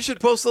 Yeah. You should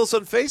post those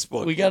on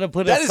Facebook. We got to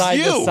put That a is side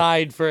to you.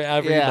 side for Yeah,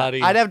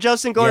 everybody. I'd have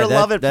Joseph Yeah,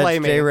 Gordon-Levitt that's play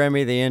me. Jay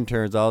Remy, the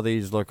interns, all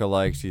these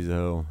lookalikes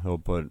he'll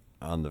put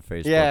on the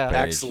Facebook Yeah, page.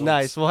 Excellent.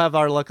 nice. We'll have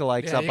our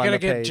lookalikes Yeah, up you on gotta the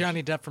get page.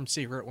 Johnny Depp from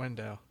Secret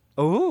Window.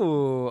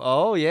 Ooh,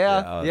 oh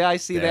yeah, Yeah, I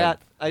see that-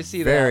 that. I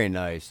see Very that.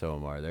 nice,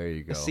 Omar. There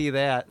you go. I see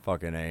that.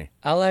 Fucking A.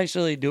 I'll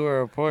actually do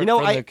a report You know,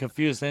 for I- the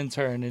confused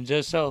intern and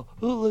just show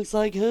who looks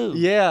like who.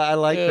 Yeah, I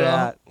like Yeah.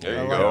 that. There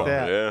I you like go.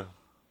 that. Yeah.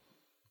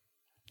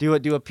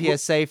 Do a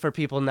PSA for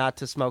people not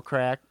to smoke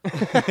crack.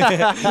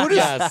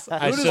 Yes,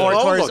 I Who does should. Or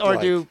Mo course- look or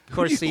like? do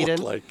Who do you look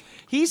Corsetan. like?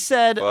 He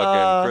said,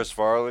 Fucking Chris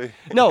Farley.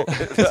 no.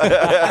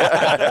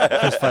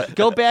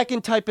 Go back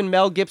and type in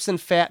Mel Gibson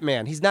Fat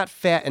Man. He's not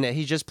fat in it.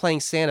 He's just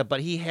playing Santa,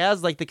 but he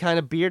has like the kind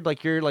of beard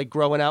like you're like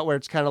growing out where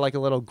it's kind of like a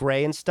little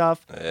gray and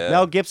stuff. Yeah.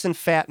 Mel Gibson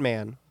Fat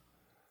Man.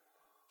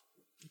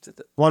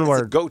 One It's a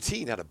word.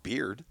 goatee, not a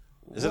beard.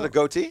 Is it a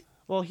goatee?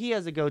 Well, he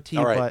has a goatee,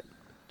 All right. but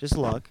just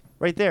look.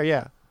 Right there,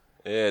 yeah.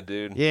 Yeah,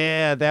 dude.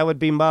 Yeah, that would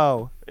be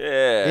Mo.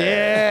 Yeah.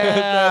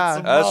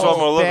 Yeah. That's what I'm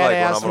gonna look like when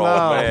Badass I'm an old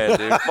Mo. man,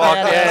 dude. Fuck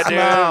yeah, Badass dude.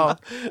 Mo.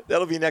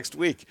 That'll be next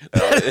week.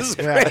 That is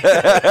Yeah.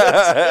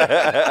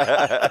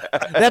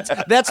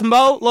 That's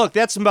Mo. Look,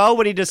 that's Mo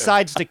when he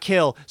decides to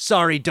kill.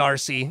 Sorry,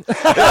 Darcy.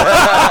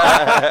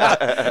 that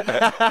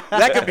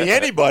could be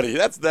anybody.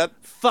 That's that.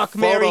 Fuck,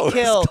 Mary, Photo is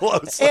kill.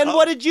 close And up.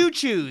 what did you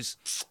choose?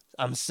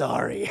 I'm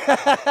sorry. Oh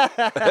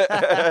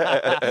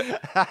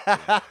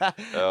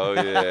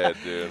yeah,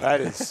 dude.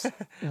 That is.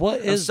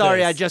 What I'm is sorry,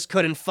 this? I just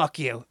couldn't fuck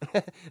you.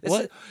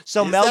 What?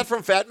 So Is Mel that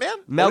from Fat Man?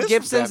 Mel That is from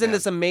Gibson's Fat in Man.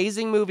 this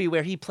amazing movie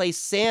where he plays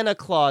Santa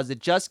Claus. It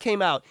just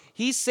came out.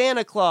 He's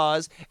Santa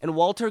Claus, and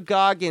Walter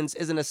Goggins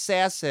is an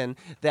assassin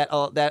that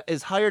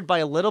is hired by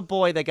a little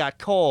boy that got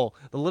coal.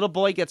 The little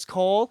boy gets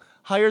coal,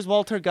 hires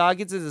Walter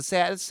Goggins as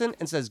assassin,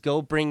 and says,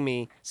 "Go bring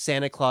me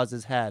Santa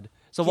Claus's head."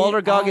 So Walter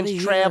outta Goggins here.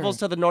 travels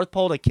to the North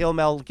Pole to kill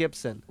Mel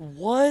Gibson.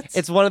 What?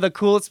 It's one of the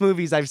coolest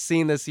movies I've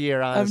seen this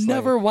year, honestly. I've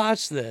never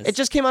watched this. It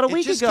just came out a It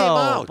week just ago, came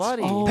out.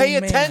 buddy. Oh, Pay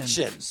man.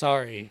 attention.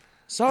 Sorry,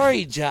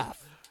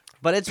 Jeff.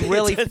 but it's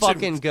really Attention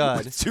fucking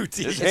good. with 2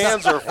 T's. His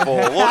hands are full.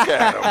 Look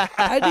at him.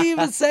 I didn't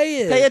even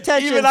say it. Pay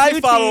attention. Even I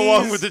 2 follow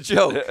along Ts. with the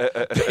joke.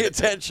 Pay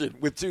attention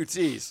with 2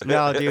 T's.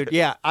 No, dude.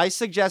 Yeah, I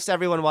suggest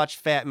everyone watch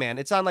Fat Man.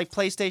 It's on like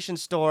PlayStation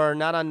Store,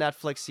 not on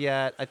Netflix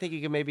yet. I think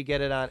you can maybe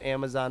get it on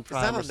Amazon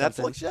Prime. that or on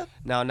something. Netflix yet?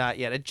 No, not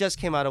yet. It just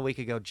came out a week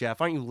ago.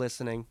 Jeff, aren't you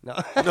listening? No.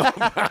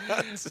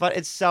 But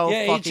it's so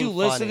Yeah, fucking ain't you funny.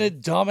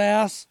 listening,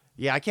 dumbass?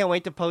 Yeah, I can't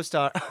wait to post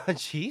our.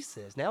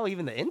 Jesus, now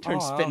even the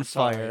intern's spitting I'm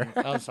sorry. fire.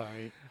 I'm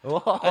sorry.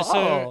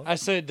 Whoa. I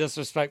should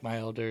disrespect my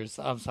elders.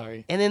 I'm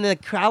sorry. And in the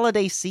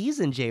holiday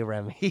season, J.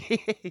 Remy.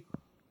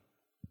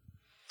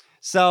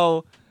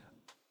 So,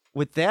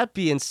 with that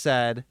being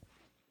said,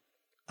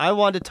 I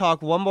want to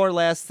talk one more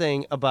last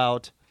thing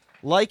about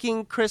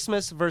liking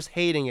Christmas versus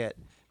hating it.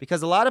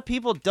 Because a lot of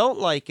people don't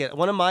like it.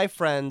 One of my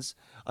friends,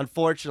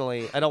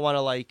 unfortunately, I don't want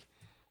to like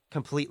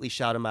completely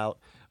shout him out,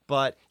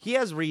 but he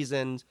has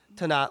reasons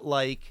to not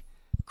like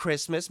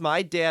Christmas.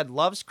 My dad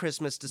loves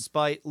Christmas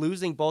despite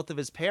losing both of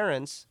his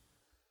parents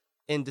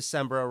in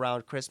December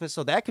around Christmas.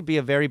 So that could be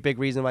a very big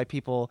reason why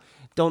people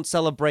don't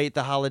celebrate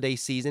the holiday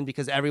season,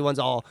 because everyone's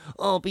all,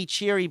 oh, be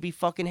cheery, be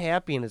fucking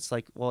happy. And it's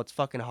like, well, it's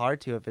fucking hard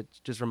to if it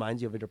just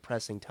reminds you of a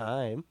depressing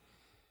time.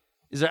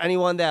 Is there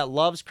anyone that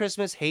loves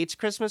Christmas, hates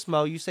Christmas?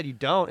 Mo, you said you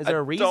don't. Is there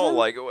a reason? I don't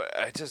like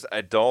it.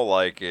 I don't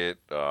like it.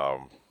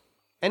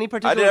 Any I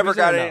particular never reason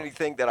got or no?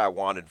 anything that I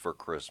wanted for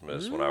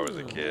Christmas when I was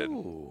a kid.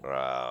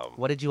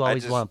 What did you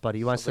always want, buddy?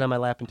 You want to sit on my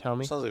lap and tell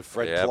me? Sounds like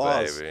Fred Yeah,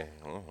 Claus. baby.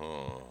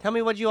 Tell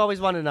me what you always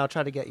wanted, and I'll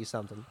try to get you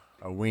something.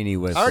 A weenie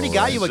whistle. I already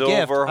got you a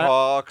gift.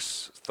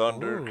 Silverhawks,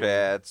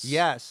 Thundercats.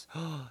 Yes.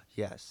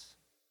 Yes.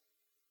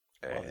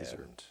 And these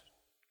are-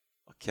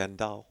 A Ken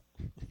doll.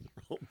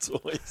 Old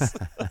toys.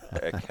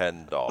 a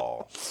Ken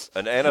doll.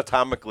 An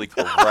anatomically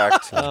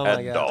correct Oh my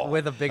Ken God. doll.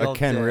 With a big A old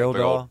Ken dick. real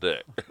Big doll. old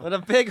dick. With a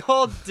big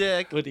old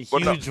dick. With a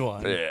But no, huge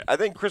one. Yeah, I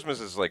think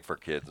Christmas is like for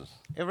kids.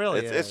 It really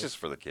it's, is. it's just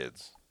for the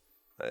kids.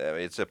 I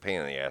mean, it's a pain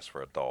in the ass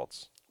for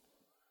adults.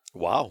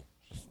 Wow.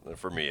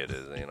 For me, it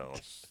is. You know.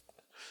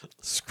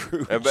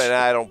 Scrooge. And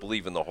I don't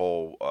believe in the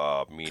whole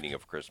meaning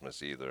of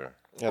Christmas either,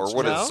 That's or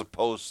what true. it's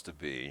supposed to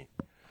be.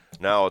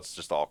 Now it's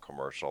just all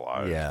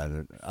commercialized.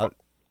 Yeah.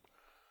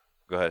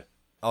 Go ahead.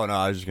 Oh no,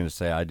 I was just gonna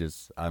say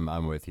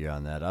I'm with you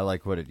on that. I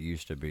like what it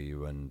used to be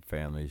when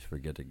families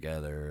would get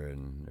together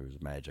and it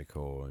was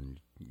magical, and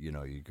you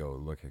go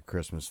look at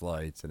Christmas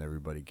lights and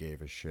everybody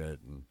gave a shit,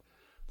 and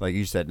like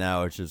you said,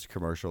 now it's just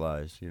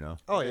commercialized.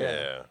 Oh,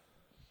 Yeah.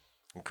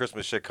 And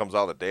Christmas shit comes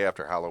out the day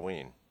after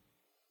Halloween.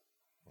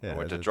 Yeah, I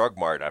went to it's- Drug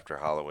Mart after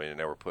Halloween and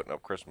they were putting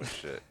up Christmas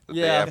shit the day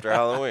Yeah. after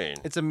Halloween.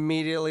 It's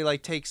immediately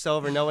like takes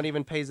over. No one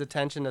even pays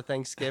attention to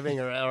Thanksgiving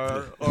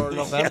or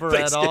November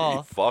at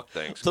all. Fuck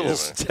Thanksgiving. Little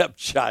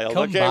stepchild.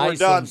 Come Okay, buy we're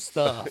done. some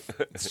stuff.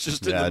 It's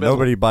just in Yeah, the middle.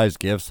 nobody buys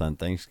gifts on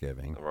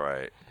Thanksgiving.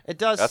 Right. It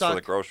does That's suck. for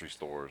the grocery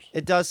stores.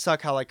 It does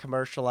suck how like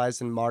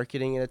commercialized and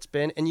marketing it's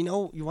been. And you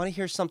want to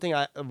hear something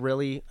I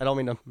don't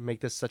mean to make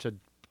this such a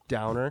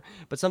downer,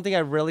 but something I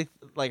really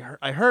like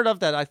I heard of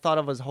that I thought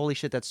of was holy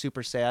shit, that's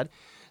super sad.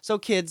 So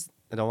kids,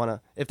 I don't want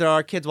to, if there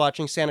are kids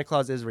watching, Santa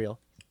Claus is real.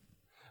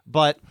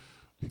 But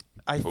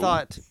I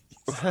thought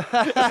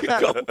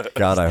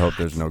God, I hope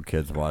there's no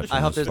kids watching. I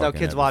hope this there's no fucking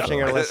kids episode.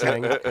 watching or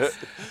listening.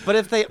 But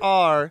if they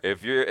are,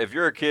 If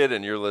you're a kid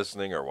and you're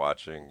listening or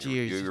watching,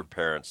 Jeez. your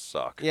parents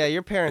suck. yeah,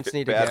 your parents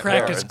need to Bad get Crack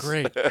parents. is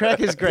great. Crack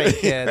is great,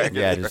 kid.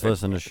 Yeah, just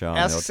listen to Sean.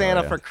 Ask he'll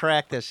Santa tell for ya.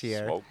 crack this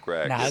year. Smoke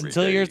crack Not every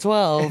until day. you're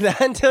 12.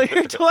 Not until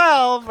you're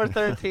 12 or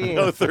 13.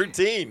 No,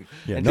 13.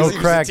 Yeah, And no 'cause he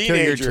was a crack till you're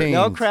teenager. teen.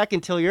 No crack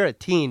until you're a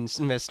teen,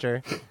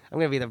 mister. I'm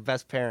going to be the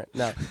best parent.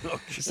 No.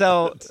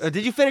 So,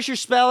 did you finish your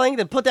spelling?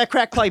 Then put that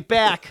crack pipe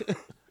back.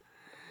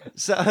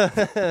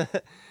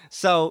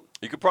 So,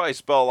 You could probably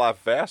spell a lot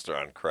faster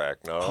on crack,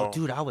 no? oh,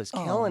 dude, I was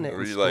killing it.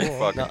 Were in you like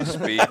school. fucking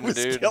speeding,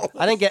 dude?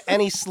 I didn't get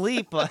any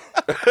sleep. But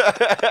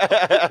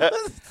I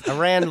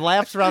ran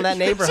laps around that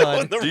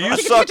neighborhood. Do you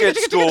suck at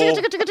school?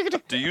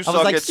 Do you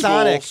suck like at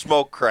Sonic. school?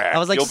 Smoke crack. I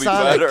was like You'll be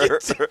Sonic.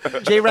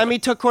 better. Jay Remy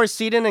took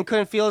Corsedin and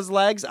couldn't feel his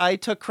legs. I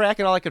took crack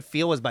and all I could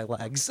feel was my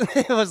legs.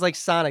 It was like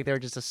Sonic. They were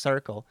just a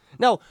circle.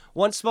 No,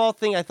 one small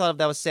thing I thought of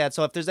that was sad.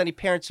 So if there's any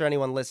parents or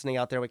anyone listening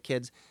out there with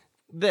kids,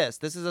 this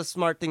is a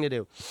smart thing to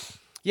do.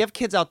 You have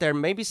kids out there,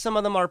 maybe some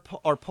of them are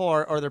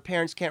poor or their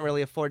parents can't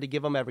really afford to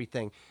give them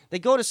everything. They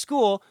go to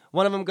school,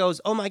 one of them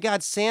goes, oh my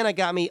God, Santa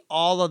got me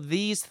all of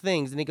these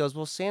things. And he goes,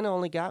 well, Santa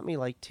only got me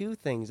like 2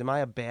 things. Am I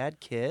a bad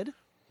kid?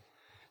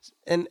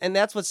 And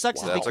that's what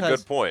sucks is That's a because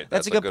good point.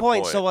 That's a good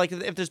point. So like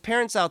if there's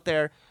parents out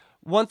there,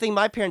 one thing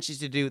my parents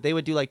used to do, they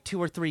would do like 2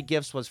 or 3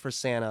 gifts was for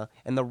Santa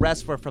and the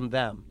rest were from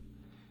them.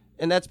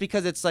 And that's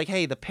because it's like,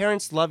 hey, the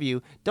parents love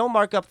you. Don't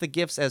mark up the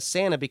gifts as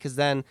Santa because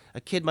then a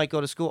kid might go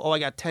to school, oh, I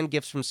got 10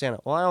 gifts from Santa.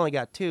 Well, I only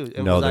got 2.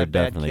 And No, was I they're a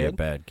bad definitely kid? a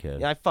bad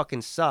kid. Yeah, I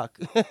fucking suck.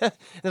 They're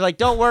like,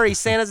 don't worry,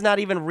 Santa's not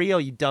even real,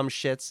 you dumb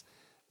shits.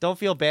 Don't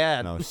feel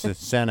bad. No,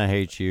 Santa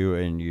hates you,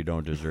 and you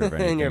don't deserve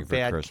anything you're a for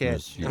bad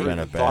Christmas. kid. You've been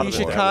a Thought bad of You it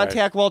should that boy.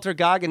 contact Walter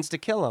Goggins to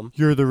kill him.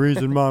 You're the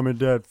reason Mom and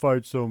Dad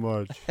fight so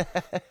much.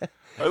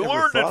 I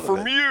learned it thought of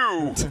from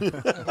you.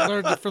 I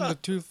learned it from the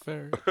Tooth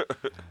Fairy.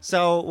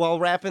 So while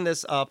wrapping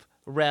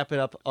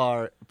up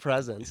our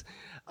presents,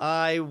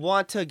 I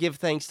want to give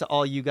thanks to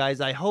all you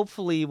guys. I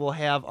hopefully will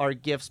have our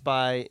gifts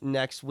by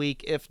next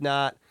week. If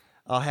not,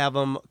 I'll have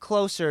them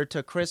closer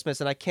to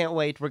Christmas, and I can't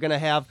wait. We're going to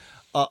have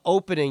an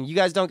opening. You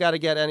guys don't got to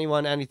get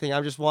anyone anything.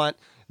 I just want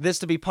this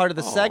to be part of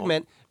the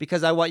segment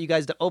because I want you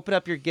guys to open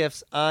up your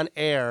gifts on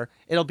air.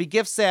 It'll be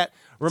gifts that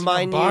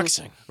remind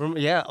unboxing. you.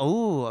 Yeah.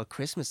 Oh, a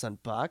Christmas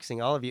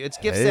unboxing, all of you. It's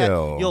gifts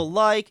Heyo. that you'll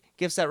like,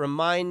 gifts that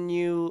remind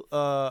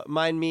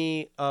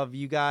me of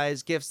you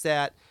guys, gifts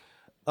that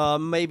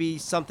maybe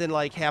something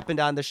like happened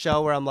on the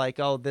show where I'm like,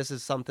 oh, this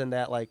is something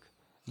that like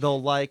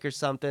they'll like or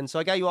something. So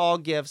I got you all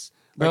gifts.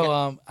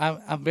 Bro,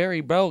 I'm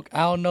very broke.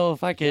 I don't know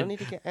if I don't could. need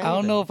to get I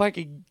don't know if I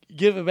could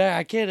give it back.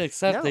 I can't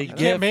accept No, the you gift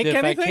can't make if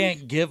anything? I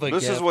can't give a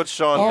This gift. is what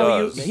Sean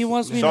Oh, does. he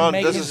wants me Sean, to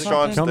make this him is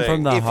Sean's something? Come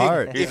from the thing.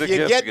 heart. He's if a you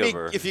gift get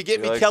giver. me, if you get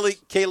He me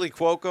likes- Kaylee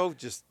Cuoco,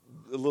 just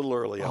a little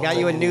early. Got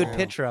you a nude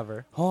picture of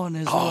her. Hold on,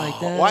 is it like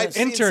that? Well, I've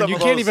seen Intern, some you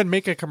of can't those- even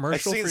make a I've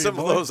commercial seen for some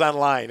your of boy? those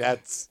online.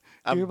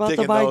 I'm You're about to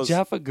digging buy those.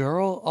 Jeff a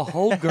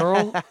whole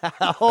girl?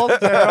 Oh,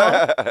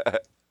 girl.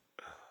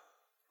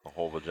 A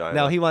whole vagina.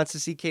 No, he wants to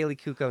see Kaylee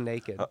Kuko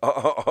naked.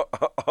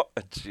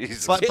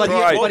 Jesus But he-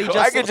 Christ. but he just-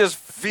 I could just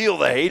feel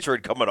the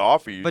hatred coming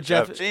off of you, But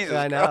Jeff. Jeff- Jesus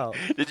I know.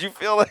 Christ. Did you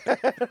feel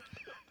that?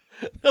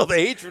 No, the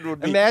hatred would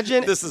be.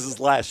 Imagine- this is his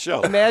last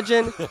show.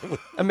 Imagine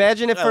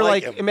if I for like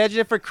like, him. imagine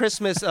if for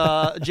Christmas,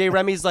 Jay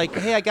Remy's like,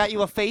 "Hey, I got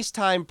you a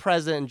FaceTime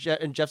present,"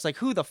 and Jeff's like,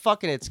 "Who the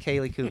fucking it's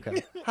Kaylee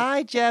Kuko."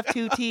 Hi, Jeff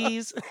Two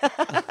T's.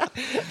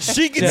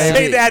 She can Jeff.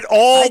 say that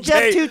all Hi, Jeff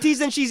day. Two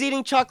T's, and she's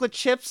eating chocolate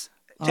chips.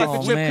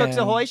 Chocolate Oh, chip cooks man.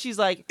 ahoy. She's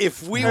like,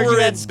 If we "Heard were you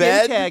in had skin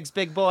bed, tags,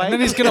 big boy." And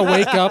then he's gonna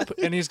wake up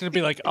and he's gonna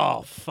be like,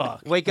 "Oh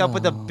fuck." Wake up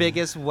with the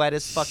biggest,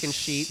 wettest fucking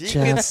sheet. she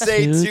Jeff can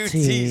say Two two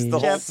T's the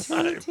whole Jeff Two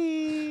time.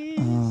 T's.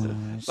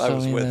 I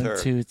was with her.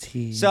 Two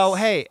T's. So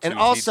hey, and Two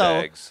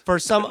also T-tags. for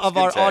some of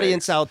Skin our tags.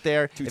 audience out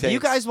there, if you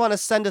tags. guys want to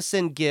send us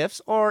in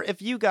gifts, or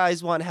if you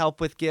guys want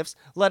help with gifts,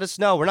 let us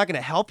know. We're not going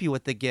to help you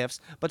with the gifts,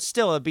 but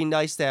still, it'd be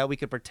nice that we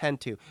could pretend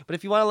to. But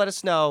if you want to let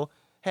us know,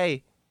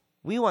 hey,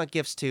 we want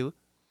gifts too,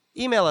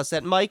 email us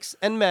at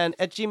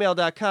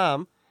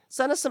mikesandmen@gmail.com.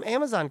 Send us some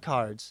Amazon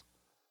cards.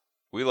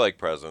 We like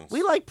presents.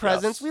 We like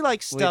presents. Yes. We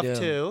like stuff do.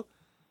 too.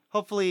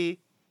 Hopefully,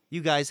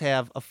 you guys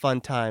have a fun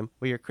time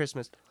with your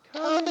Christmas.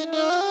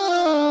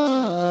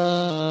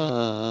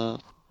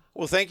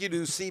 Well, thank you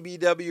to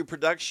CBW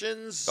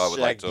Productions, I would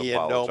like to Shaggy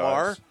and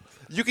apologize. Nomar.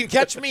 You can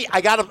catch me. I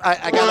got to We're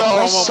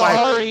promo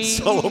sorry. my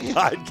solo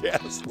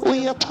podcast.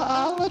 We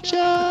apologize.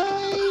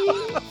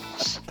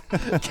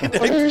 Can I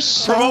We're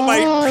promote my?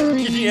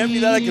 sorry. Can you hand me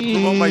that? I can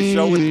promote my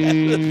show with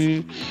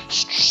that.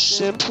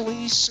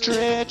 Simply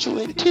stretch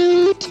with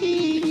 2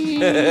 T's.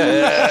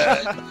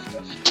 That's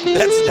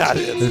not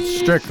it. It's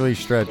strictly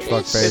stretch, It's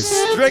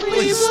fuckface.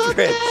 strictly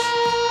stretch.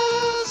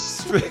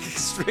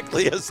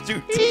 Strictly as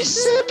two He's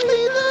T's.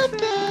 simply the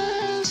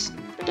best.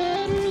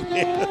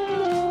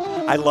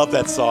 I love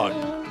that song.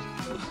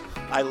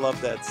 I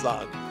love that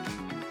song.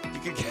 You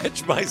can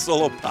catch my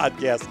solo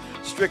podcast,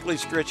 Strictly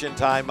Stretch in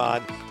Time,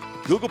 on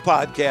Google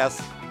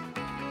Podcasts,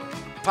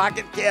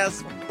 Pocket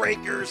Casts,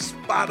 Breaker,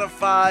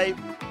 Spotify,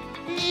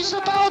 He's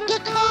about to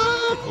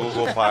come.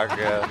 Google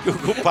Podcast.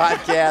 Google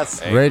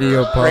Podcasts, Anchor.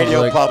 Radio Public,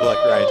 Radio Public,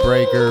 right?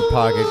 Breaker,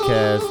 Pocket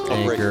Cast,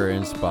 Breaker. Anchor,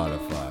 and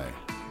Spotify.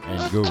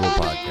 And Google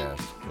Podcast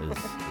is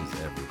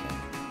everything.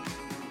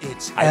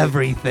 It's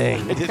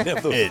everything. I didn't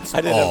have the, It's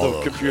I didn't have all the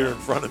of computer in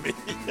front of me.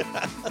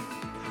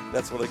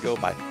 That's what I go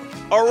by.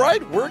 All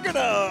right, we're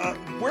gonna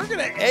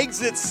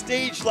exit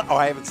stage left. Oh,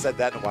 I haven't said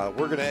that in a while.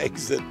 We're gonna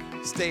exit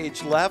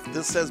stage left.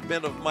 This has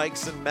been of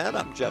Mikes and Men.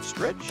 I'm Jeff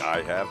Stritch.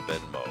 I have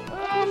been Mo.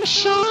 I'm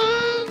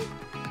Sean.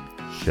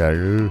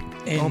 Shaggy.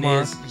 and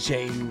Omar. is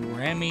J.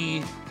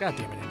 Remy. God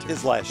damn it, intern.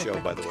 His last show,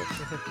 by the way.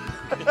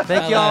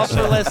 Thank you all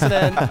for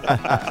listening.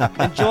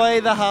 Enjoy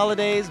the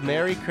holidays.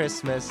 Merry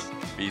Christmas.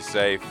 Be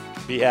safe.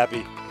 Be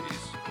happy.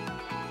 Peace.